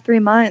 2.5, 3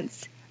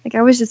 months. Like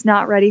I was just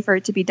not ready for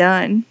it to be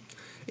done.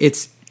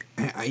 It's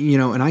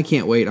and I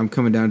can't wait. I'm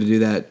coming down to do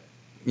that.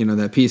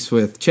 That piece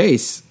with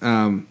Chase.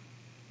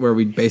 Where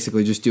we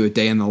basically just do a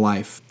day in the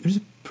life. There's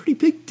a pretty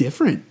big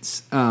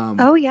difference.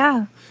 Oh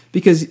yeah,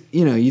 because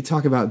you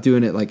talk about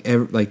doing it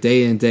like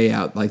day in day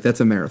out, like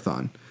that's a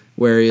marathon.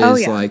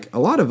 Whereas like a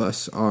lot of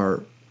us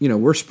are,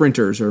 we're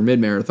sprinters or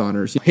mid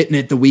marathoners, hitting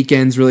it the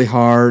weekends really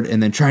hard,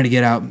 and then trying to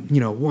get out,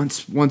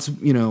 once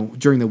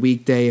during the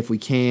weekday if we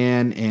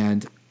can.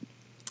 And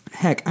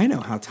heck, I know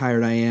how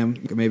tired I am.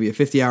 Maybe a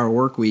 50-hour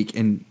work week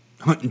and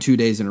hunting 2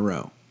 days in a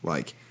row,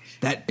 like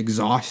that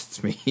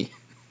exhausts me.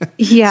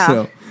 Yeah.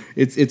 So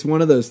it's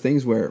one of those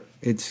things where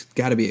it's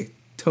got to be a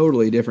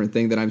totally different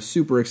thing that I'm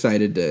super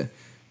excited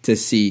to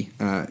see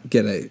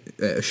get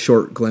a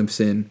short glimpse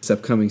in this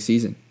upcoming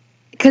season.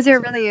 Because there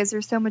really is.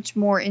 There's so much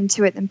more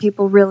into it than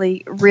people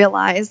really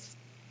realize.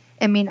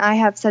 I mean, I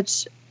have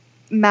such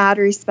mad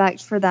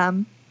respect for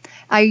them.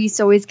 I used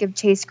to always give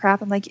Chase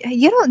crap. I'm like,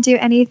 you don't do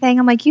anything.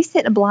 I'm like, you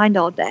sit in a blind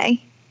all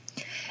day.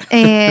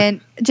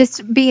 And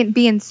just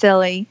being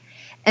silly.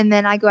 And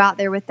then I go out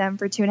there with them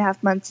for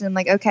 2.5 months, and I'm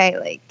like, okay,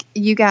 like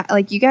you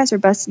guys are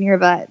busting your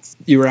butts.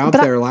 You were out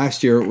there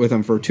last year with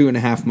them for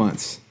 2.5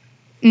 months.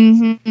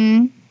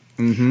 Mm-hmm.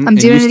 Mm-hmm. I'm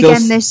doing it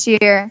again this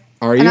year.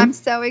 Are you? And I'm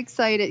so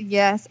excited.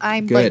 Yes,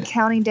 I'm like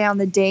counting down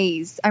the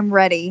days. I'm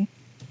ready.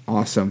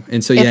 Awesome.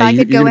 And so if I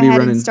could go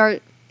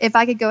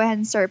ahead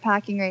and start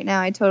packing right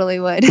now, I totally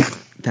would.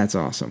 That's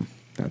awesome.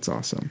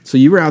 So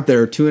you were out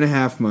there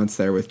 2.5 months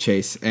there with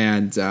Chase,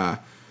 and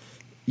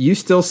you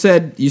still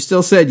said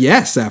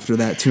yes after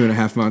that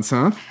 2.5 months,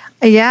 huh?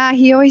 Yeah,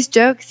 he always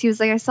jokes. He was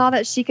like, I saw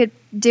that she could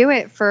do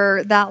it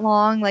for that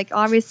long. Like,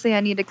 obviously, I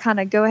need to kind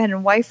of go ahead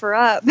and wife her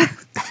up.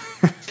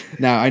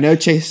 Now, I know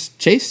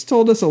Chase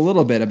told us a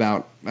little bit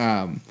about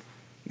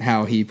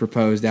how he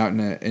proposed out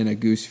in a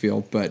goose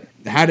field, but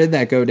how did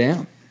that go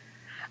down?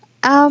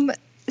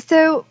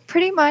 So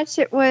pretty much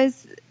it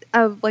was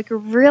a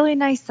really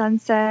nice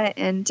sunset,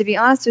 and to be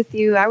honest with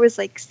you, I was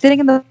like sitting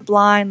in the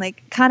blind,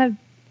 like kind of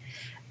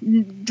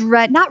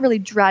not really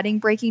dreading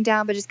breaking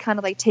down, but just kind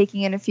of like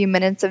taking in a few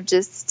minutes of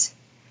just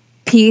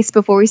peace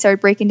before we started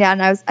breaking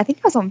down. And I think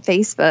I was on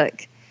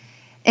Facebook,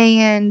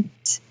 and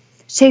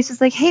Chase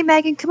was like, "Hey,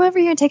 Megan, come over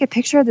here and take a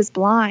picture of this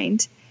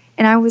blind."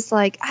 And I was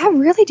like, I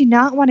really do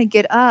not want to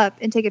get up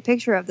and take a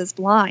picture of this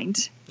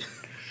blind.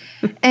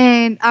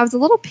 And I was a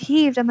little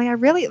peeved. I'm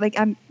like,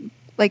 I'm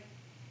like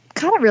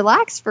kind of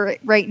relaxed for it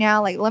right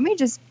now. Like, let me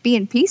just be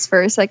in peace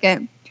for a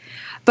second.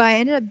 But I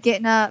ended up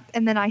getting up,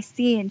 and then I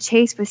see, and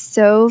Chase was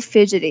so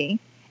fidgety.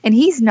 And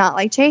he's not.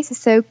 Like, Chase is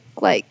so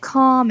like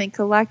calm and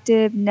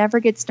collective, never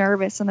gets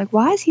nervous. I'm like,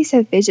 why is he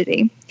so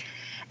fidgety?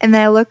 And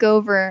then I look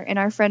over, and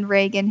our friend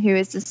Reagan, who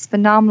is this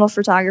phenomenal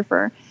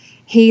photographer,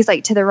 he's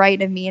like to the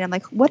right of me, and I'm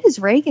like, what is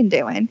Reagan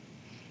doing?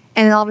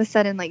 And then all of a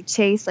sudden, like,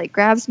 Chase like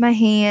grabs my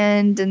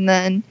hand, and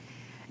then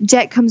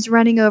Jet comes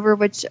running over,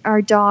 which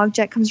our dog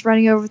Jet comes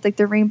running over with like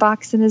the ring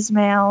box in his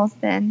mouth,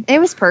 and it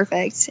was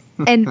perfect.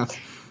 And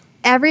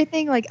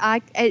everything, like,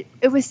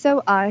 it was so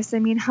us. I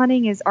mean,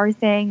 hunting is our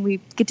thing.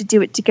 We get to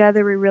do it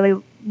together. We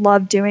really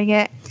love doing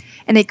it,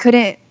 and it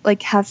couldn't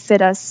like have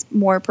fit us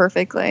more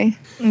perfectly.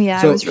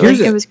 Yeah, so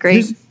it was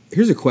great.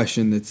 Here's a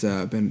question that's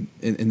been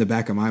in the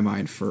back of my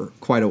mind for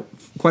quite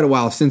a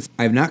while, since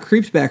I've not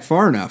creeped back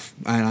far enough,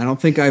 and I don't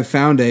think I've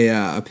found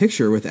a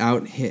picture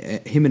without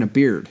him in a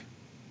beard.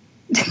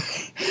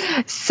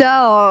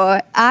 So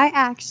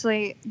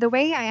the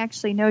way I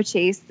actually know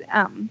Chase,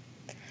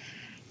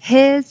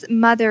 his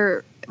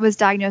mother was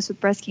diagnosed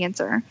with breast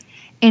cancer,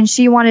 and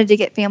she wanted to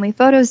get family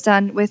photos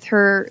done with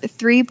her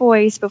 3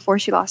 boys before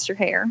she lost her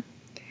hair.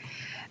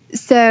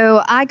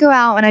 So I go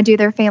out and I do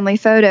their family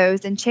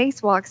photos, and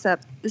Chase walks up.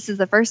 This is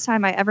the first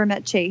time I ever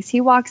met Chase.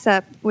 He walks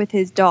up with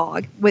his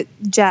dog, with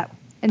Jet,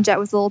 and Jet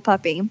was a little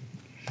puppy.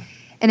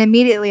 And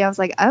immediately I was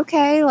like,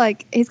 okay,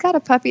 like, he's got a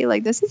puppy,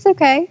 like, this is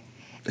okay.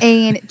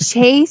 And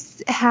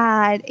Chase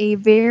had a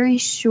very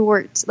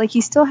short, like, he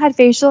still had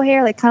facial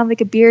hair, like kind of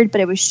like a beard, but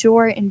it was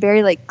short and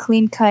very like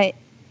clean cut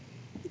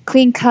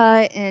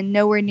and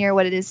nowhere near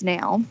what it is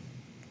now.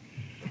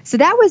 So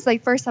that was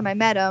like first time I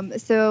met him.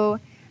 So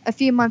a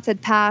few months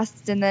had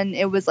passed, and then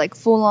it was like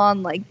full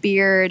on like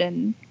beard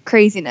and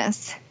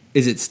craziness.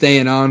 Is it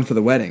staying on for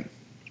the wedding?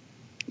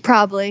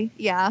 Probably,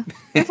 yeah.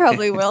 It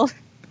probably will. Awesome.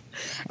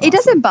 It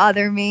doesn't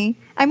bother me.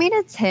 I mean,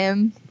 it's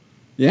him.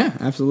 Yeah,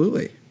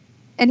 absolutely.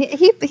 And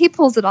he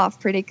pulls it off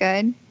pretty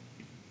good.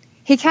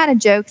 He kind of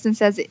jokes and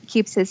says it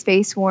keeps his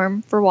face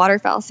warm for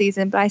waterfowl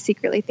season, but I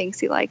secretly think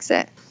he likes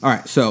it. All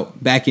right, so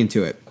back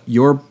into it.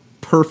 You're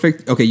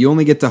perfect. Okay, you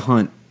only get to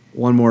hunt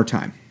one more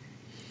time.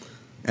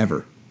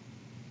 Ever.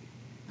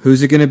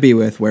 Who's it going to be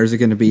with? Where's it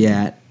going to be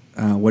at?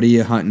 What are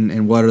you hunting?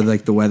 And what are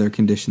like the weather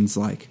conditions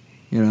like?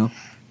 You know?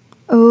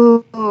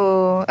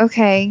 Oh,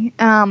 okay.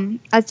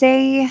 I'd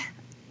say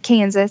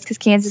Kansas, because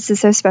Kansas is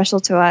so special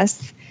to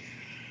us.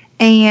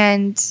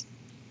 And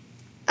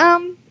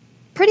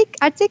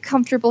I'd say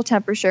comfortable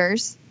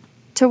temperatures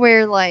to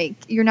where like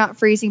you're not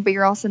freezing, but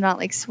you're also not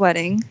like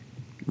sweating.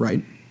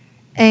 Right.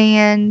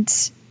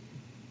 And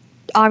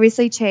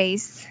obviously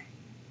Chase.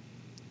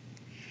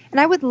 And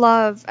I would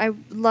love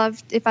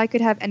if I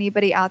could have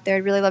anybody out there.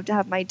 I'd really love to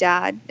have my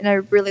dad, and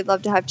I'd really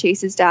love to have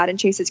Chase's dad and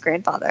Chase's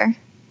grandfather.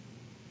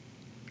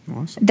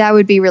 Awesome. That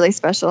would be really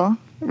special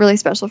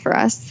for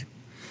us.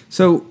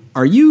 So,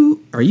 are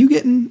you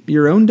getting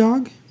your own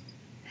dog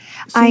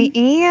soon? I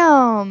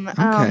am.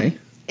 Okay.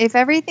 If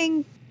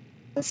everything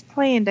was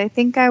planned, I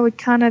think I would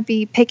kind of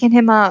be picking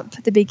him up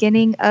at the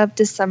beginning of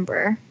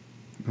December.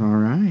 All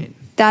right.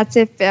 That's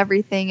if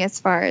everything, as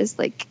far as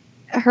like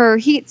her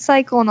heat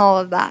cycle and all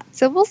of that.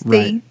 So we'll see.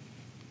 Right.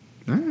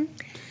 All right.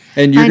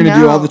 And you're going to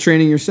do all the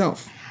training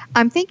yourself?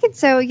 I'm thinking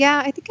so.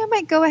 Yeah, I think I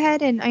might go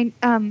ahead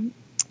and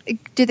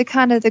do the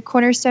kind of the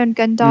cornerstone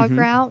gun dog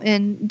route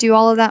and do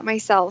all of that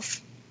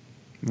myself.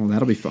 Well,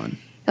 that'll be fun.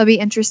 It'll be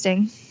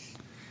interesting.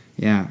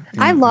 Yeah,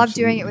 I love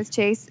doing it with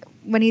Chase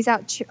when he's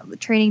out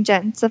training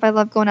Jet and stuff. I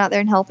love going out there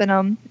and helping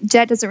him.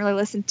 Jet doesn't really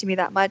listen to me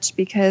that much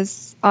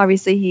because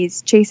obviously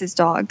he's Chase's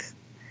dog.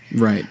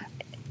 Right.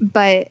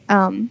 But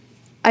I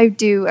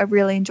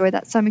really enjoy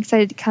that. So I'm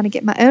excited to kind of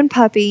get my own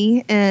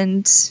puppy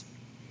and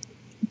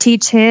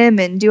teach him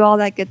and do all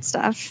that good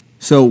stuff.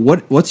 So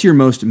what's your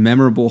most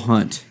memorable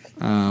hunt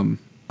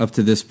up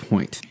to this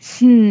point?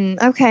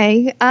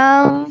 Okay.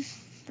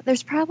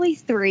 There's probably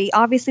 3.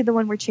 Obviously the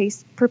one where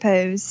Chase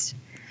proposed.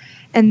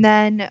 And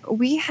then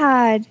we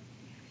had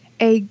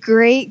a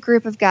great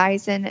group of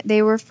guys, and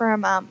they were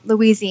from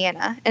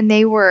Louisiana, and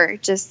they were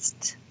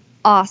just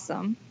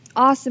awesome.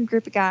 Awesome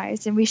group of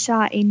guys. And we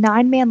shot a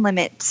 9-man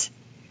limit.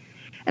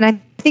 And I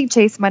think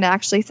Chase might have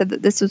actually said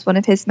that this was one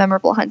of his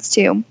memorable hunts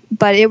too.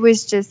 But it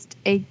was just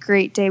a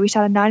great day. We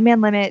shot a 9-man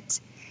limit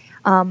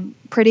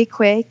pretty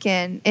quick,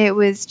 and it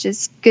was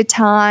just good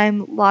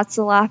time, lots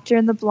of laughter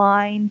in the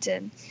blind,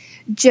 and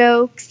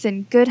jokes,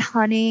 and good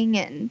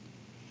hunting.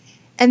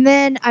 And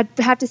then I'd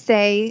have to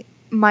say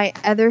my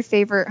other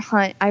favorite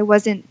hunt, I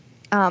wasn't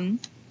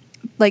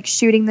like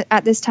shooting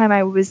at this time.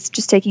 I was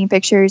just taking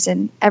pictures,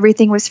 and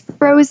everything was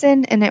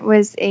frozen, and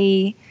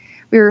we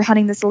were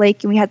hunting this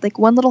lake, and we had like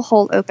one little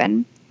hole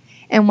open,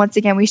 And once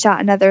again, we shot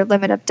another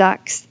limit of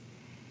ducks.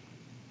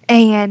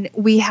 And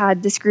we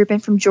had this group in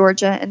from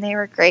Georgia, and they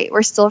were great.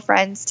 We're still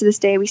friends to this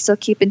day. We still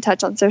keep in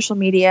touch on social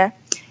media.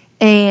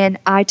 And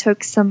I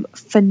took some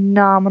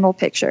phenomenal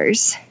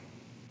pictures.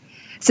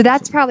 So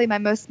that's probably my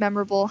most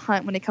memorable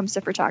hunt when it comes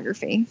to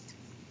photography.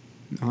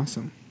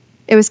 Awesome.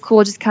 It was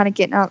cool just kind of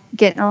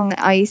getting on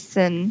the ice,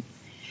 and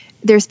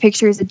there's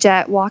pictures of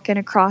Jet walking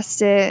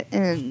across it,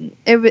 and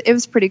it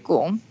was pretty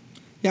cool.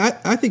 Yeah,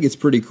 I think it's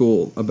pretty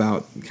cool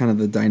about kind of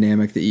the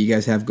dynamic that you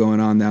guys have going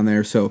on down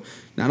there. So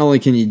not only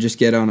can you just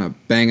get on a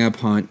bang-up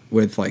hunt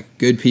with, like,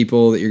 good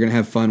people that you're going to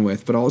have fun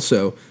with, but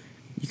also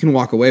you can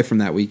walk away from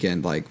that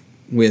weekend, like,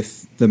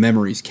 with the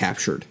memories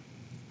captured.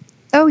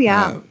 Oh,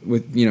 yeah.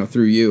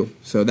 Through you.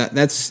 So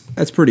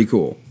that's pretty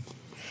cool.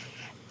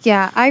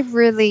 Yeah, I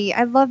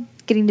love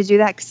getting to do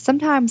that, because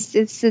sometimes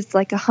it's just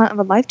like a hunt of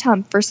a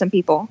lifetime for some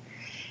people.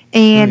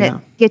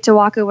 And get to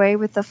walk away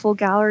with a full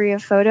gallery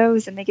of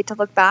photos, and they get to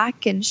look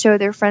back and show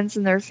their friends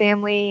and their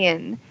family,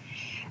 and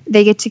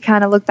they get to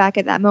kind of look back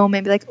at that moment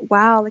and be like,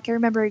 wow, like I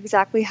remember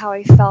exactly how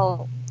I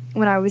felt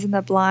when I was in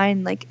the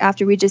blind, like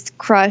after we just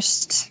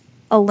crushed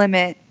a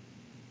limit.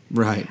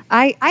 Right.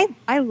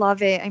 I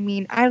love it. I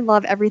mean, I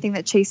love everything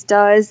that Chase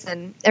does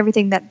and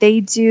everything that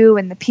they do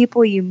and the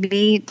people you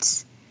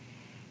meet.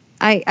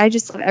 I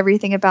just love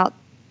everything about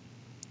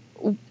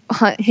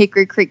Hunt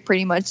Hickory Creek,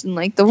 pretty much, in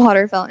like the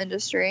waterfowl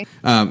industry.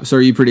 So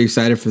are you pretty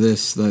excited for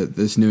this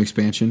new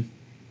expansion?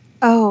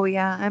 Oh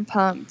yeah, I'm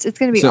pumped. It's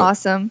going to be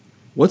awesome.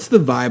 What's the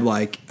vibe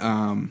like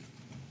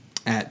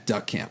at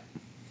duck camp?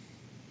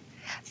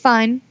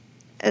 Fun.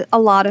 A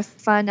lot of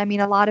fun. I mean,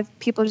 a lot of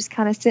people just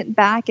kind of sitting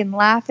back and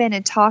laughing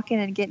and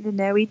talking and getting to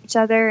know each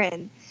other,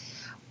 and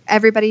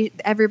everybody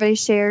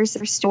shares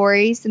their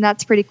stories, and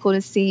that's pretty cool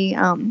to see.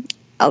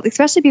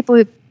 Especially people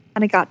who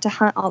kind of got to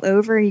hunt all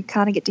over. You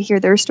kind of get to hear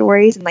their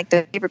stories and like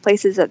the favorite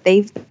places that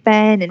they've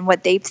been and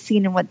what they've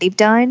seen and what they've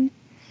done.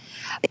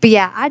 But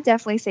yeah, I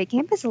definitely say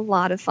camp is a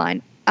lot of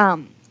fun.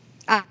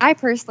 I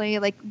personally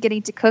like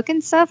getting to cook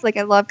and stuff. Like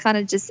I love kind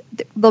of just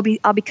I'll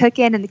be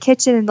cooking in the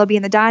kitchen, and they'll be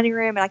in the dining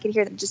room, and I can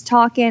hear them just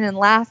talking and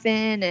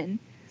laughing, and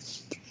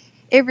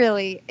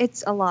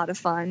it's a lot of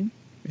fun.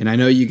 And I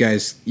know you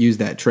guys use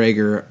that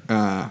Traeger.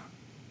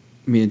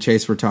 Me and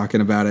Chase were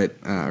talking about it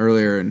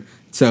earlier, and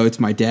so it's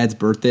my dad's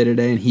birthday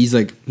today, and he's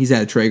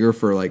had a Traeger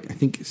for I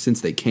think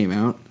since they came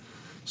out.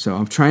 So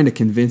I'm trying to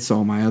convince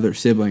all my other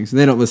siblings, and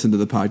they don't listen to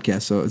the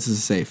podcast, so this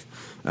is safe.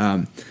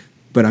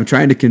 But I'm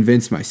trying to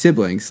convince my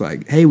siblings,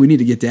 like, hey, we need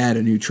to get Dad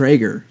a new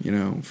Traeger,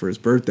 for his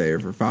birthday or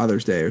for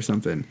Father's Day or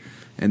something.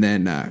 And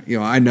then,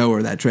 I know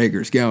where that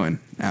Traeger's going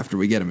after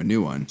we get him a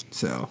new one.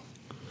 So.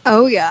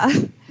 Oh yeah.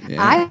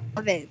 I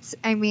love it.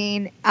 I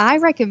mean, I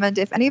recommend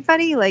if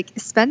anybody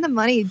spend the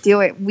money, do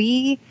it.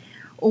 We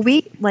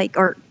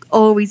are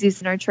always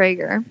using our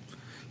Traeger.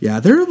 Yeah,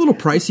 they're a little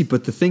pricey,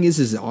 but the thing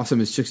is awesome.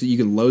 It's just that you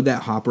can load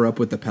that hopper up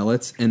with the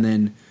pellets and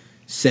then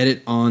set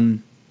it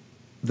on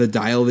the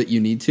dial that you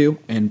need to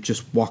and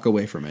just walk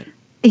away from it.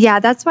 Yeah,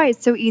 that's why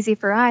it's so easy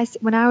for us.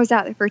 When I was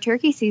out there for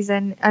turkey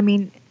season, I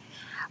mean,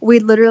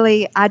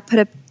 I'd put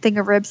a thing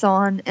of ribs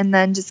on and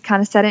then just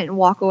kind of set it and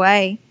walk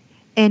away.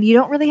 And you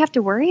don't really have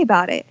to worry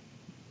about it.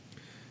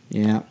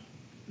 Yeah.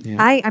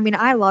 I mean,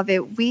 I love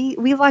it. We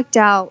lucked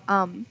out.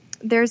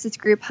 There's this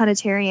group,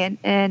 Huntitarian,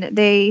 and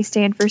they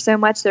stand for so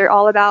much. They're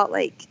all about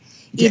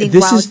eating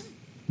wild.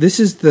 This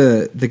is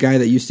the guy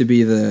that used to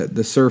be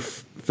the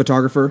surf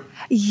photographer.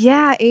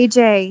 Yeah,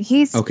 AJ.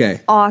 He's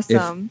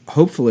awesome.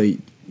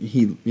 Hopefully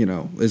he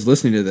is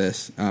listening to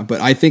this.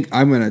 But I think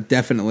I'm gonna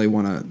definitely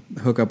want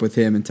to hook up with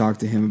him and talk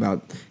to him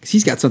about, because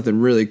he's got something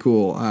really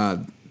cool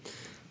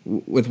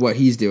with what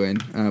he's doing.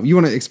 You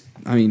want to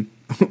explain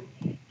what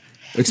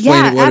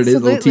absolutely. it is, a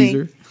little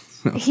teaser?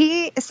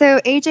 So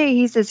AJ,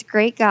 he's this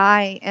great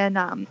guy,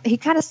 and he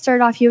kind of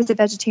started off, he was a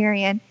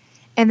vegetarian,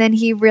 and then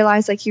he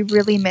realized he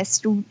really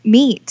missed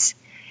meat,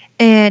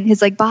 and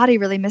his body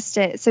really missed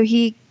it. So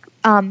he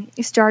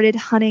started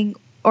hunting,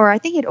 or I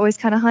think he'd always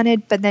kind of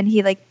hunted, but then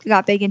he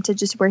got big into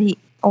just where he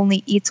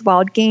only eats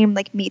wild game,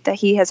 meat that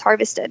he has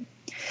harvested.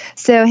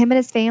 So him and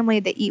his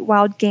family, they eat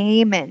wild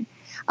game, and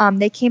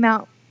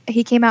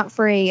he came out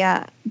for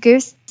a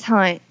goose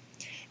hunt.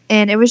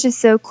 And it was just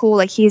so cool.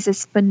 He's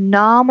this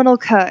phenomenal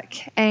cook,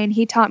 and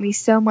he taught me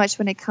so much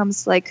when it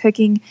comes to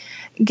cooking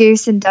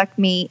goose and duck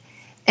meat.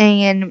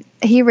 And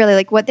he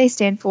really what they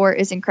stand for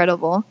is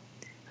incredible.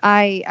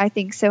 I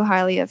think so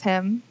highly of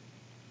him.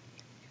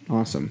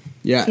 Awesome.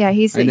 Yeah. Yeah,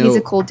 he's a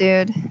cool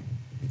dude.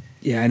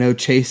 Yeah, I know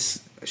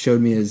Chase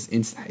showed me his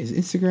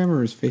Instagram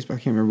or his Facebook, I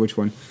can't remember which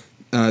one,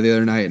 the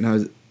other night,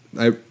 and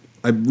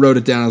I wrote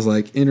it down. I was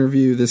like,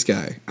 interview this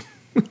guy.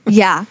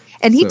 Yeah.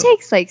 And he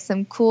takes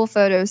some cool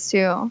photos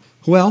too.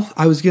 Well,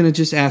 I was going to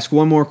just ask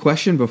one more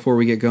question before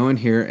we get going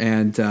here,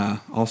 and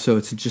also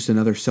it's just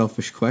another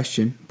selfish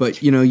question.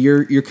 But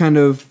you're kind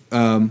of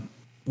I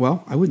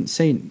wouldn't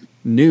say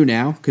new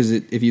now, because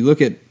if you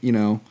look at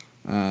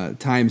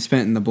time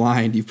spent in the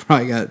blind, you've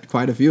probably got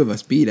quite a few of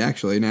us beat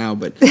actually now.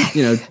 But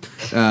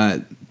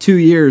 2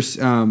 years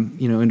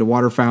into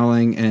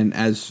waterfowling, and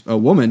as a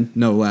woman,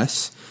 no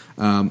less,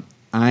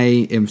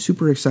 I am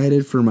super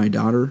excited for my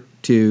daughter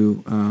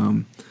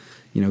to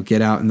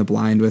get out in the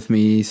blind with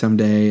me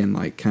someday, and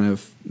like kind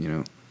of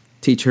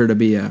teach her to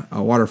be a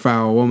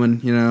waterfowl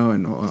woman,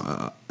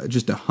 and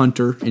just a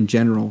hunter in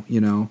general,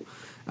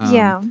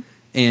 Yeah.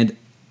 And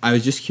I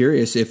was just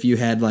curious if you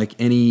had like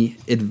any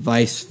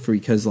advice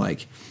because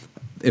like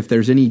if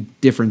there's any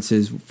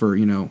differences for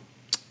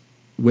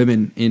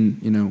women in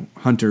in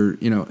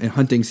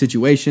hunting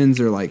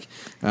situations, or like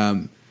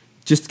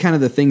just kind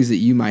of the things that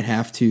you might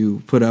have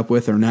to put up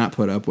with or not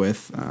put up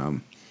with,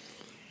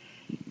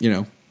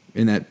 in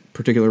that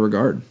particular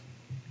regard.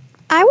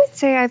 I would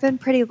say I've been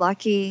pretty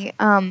lucky.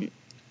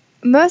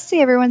 Mostly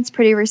everyone's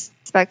pretty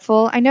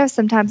respectful. I know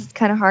sometimes it's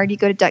kind of hard. You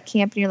go to duck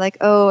camp and you're like,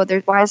 oh,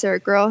 why is there a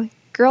girl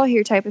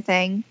here type of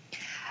thing.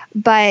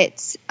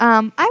 But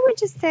I would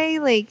just say,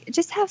 like,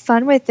 just have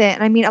fun with it.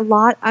 And I mean,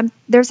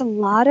 there's a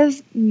lot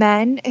of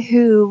men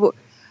who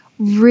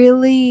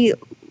really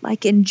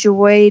like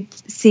enjoyed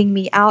seeing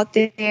me out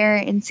there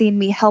and seeing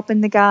me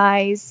helping the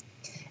guys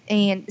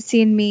and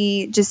seeing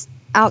me just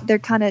out there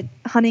kind of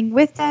hunting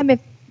with them and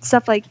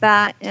stuff like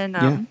that.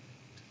 And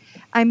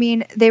I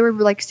mean, they were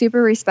like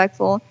super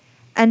respectful,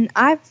 and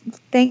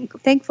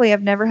thankfully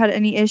I've never had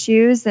any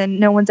issues, and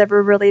no one's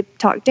ever really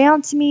talked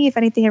down to me. If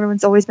anything,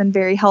 everyone's always been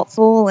very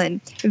helpful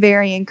and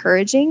very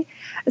encouraging.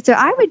 So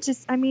I would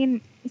just,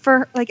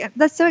 for like,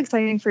 that's so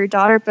exciting for your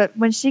daughter, but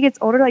when she gets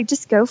older, like,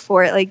 just go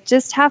for it. Like,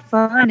 just have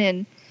fun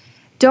and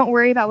don't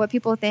worry about what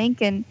people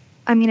think. And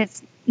I mean,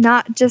 it's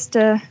not just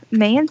a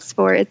man's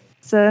sport.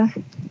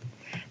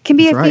 Can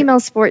be a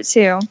female sport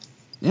too.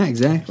 Yeah,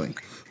 exactly.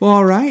 Well,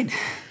 all right.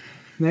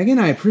 Meghan,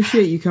 I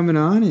appreciate you coming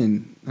on,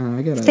 and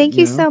I got to thank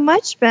you so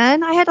much,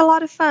 Ben. I had a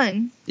lot of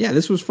fun. Yeah,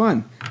 this was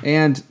fun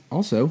and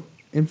also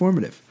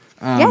informative.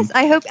 Yes,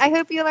 I hope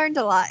you learned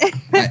a lot.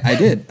 I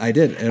did,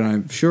 and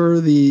I'm sure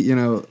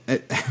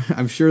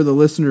I'm sure the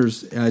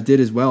listeners did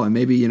as well, and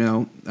maybe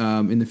in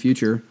the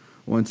future,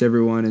 once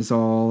everyone is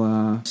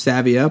all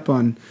savvy up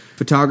on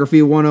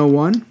photography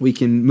 101, we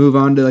can move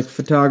on to like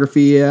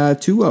photography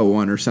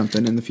 201 or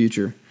something in the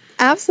future.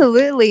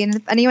 Absolutely. And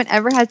if anyone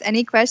ever has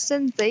any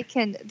questions,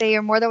 they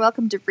are more than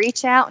welcome to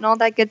reach out and all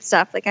that good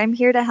stuff. Like, I'm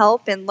here to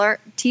help and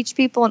teach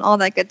people and all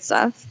that good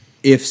stuff.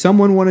 If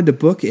someone wanted to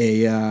book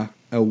a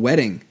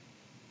wedding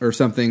or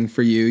something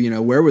for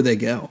you, where would they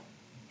go?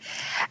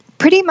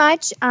 Pretty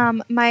much.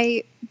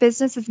 My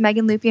business is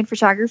Meghan Lupyan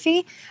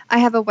Photography. I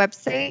have a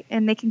website,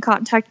 and they can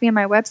contact me on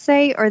my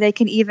website, or they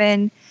can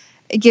even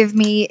give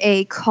me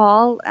a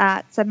call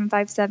at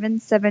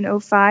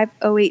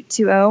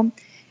 757-705-0820.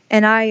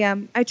 And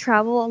I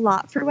travel a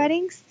lot for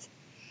weddings,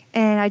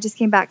 and I just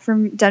came back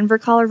from Denver,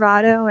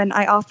 Colorado, and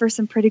I offer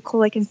some pretty cool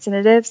like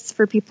incentives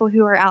for people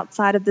who are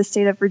outside of the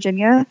state of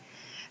Virginia.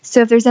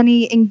 So if there's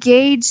any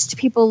engaged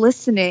people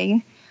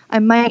listening, I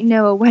might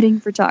know a wedding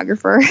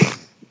photographer.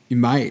 You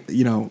might,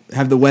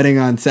 have the wedding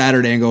on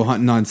Saturday and go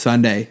hunting on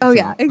Sunday. Oh, so.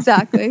 Yeah,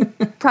 exactly.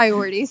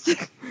 Priorities.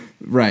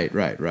 Right.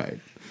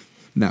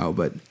 No,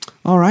 but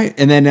all right.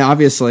 And then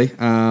obviously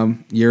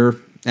you're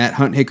at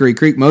Hunt Hickory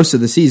Creek most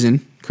of the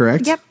season,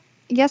 correct? Yep.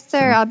 Yes, sir.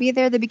 So. I'll be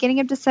there the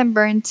beginning of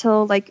December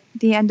until like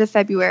the end of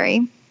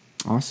February.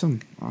 Awesome.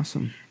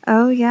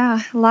 Oh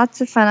yeah, lots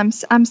of fun.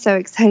 I'm so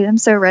excited. I'm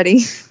so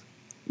ready.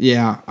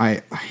 Yeah,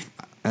 I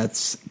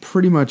that's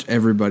pretty much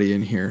everybody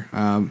in here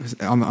on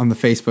the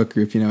Facebook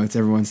group. It's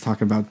everyone's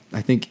talking about.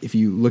 I think if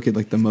you look at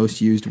like the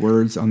most used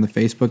words on the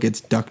Facebook, it's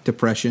duck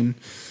depression.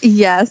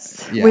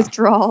 Yes, yeah.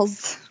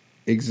 Withdrawals.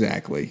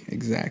 Exactly.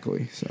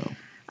 So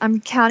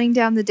I'm counting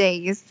down the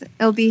days.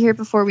 It'll be here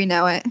before we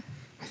know it.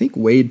 I think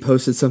Wade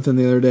posted something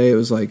the other day. It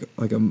was like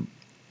a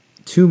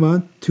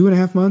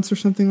 2.5 months or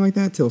something like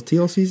that till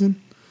teal season.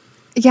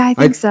 Yeah, I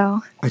think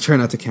so. I try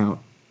not to count.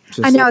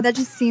 I know, that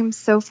just seems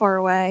so far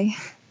away.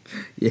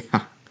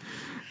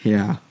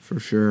 Yeah, for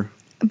sure.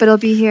 But it'll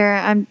be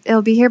here.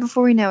 It'll be here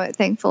before we know it,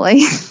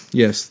 thankfully.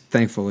 Yes,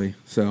 thankfully.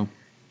 So,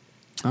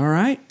 all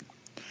right.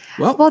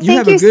 Well,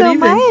 thank you so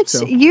much.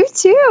 So. You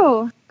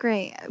too.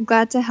 Great. I'm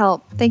glad to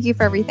help. Thank you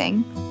for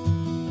everything.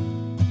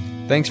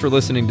 Thanks for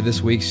listening to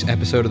this week's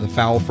episode of the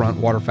Fowl Front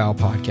Waterfowl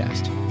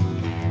Podcast.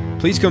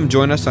 Please come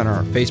join us on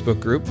our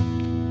Facebook group,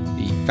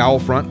 the Fowl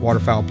Front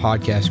Waterfowl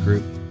Podcast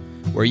group,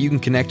 where you can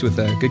connect with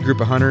a good group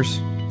of hunters,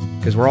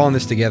 because we're all in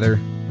this together.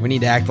 We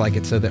need to act like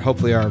it so that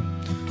hopefully our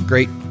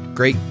great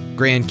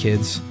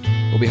grandkids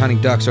will be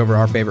hunting ducks over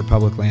our favorite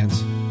public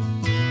lands.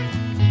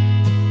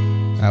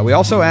 We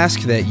also ask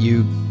that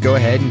you go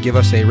ahead and give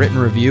us a written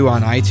review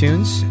on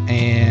iTunes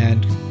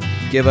and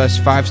give us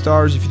 5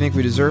 stars if you think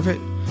we deserve it.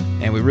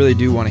 And we really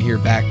do want to hear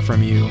back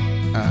from you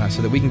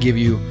so that we can give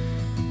you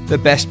the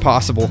best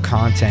possible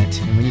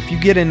content. And if you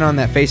get in on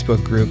that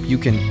Facebook group, you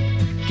can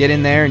get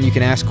in there and you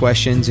can ask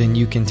questions and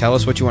you can tell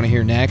us what you want to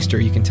hear next,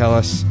 or you can tell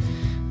us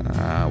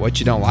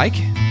what you don't like.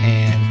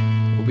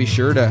 And we'll be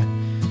sure to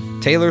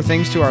tailor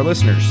things to our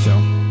listeners. So,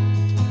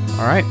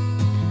 all right.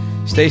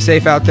 Stay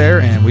safe out there,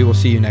 and we will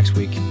see you next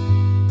week.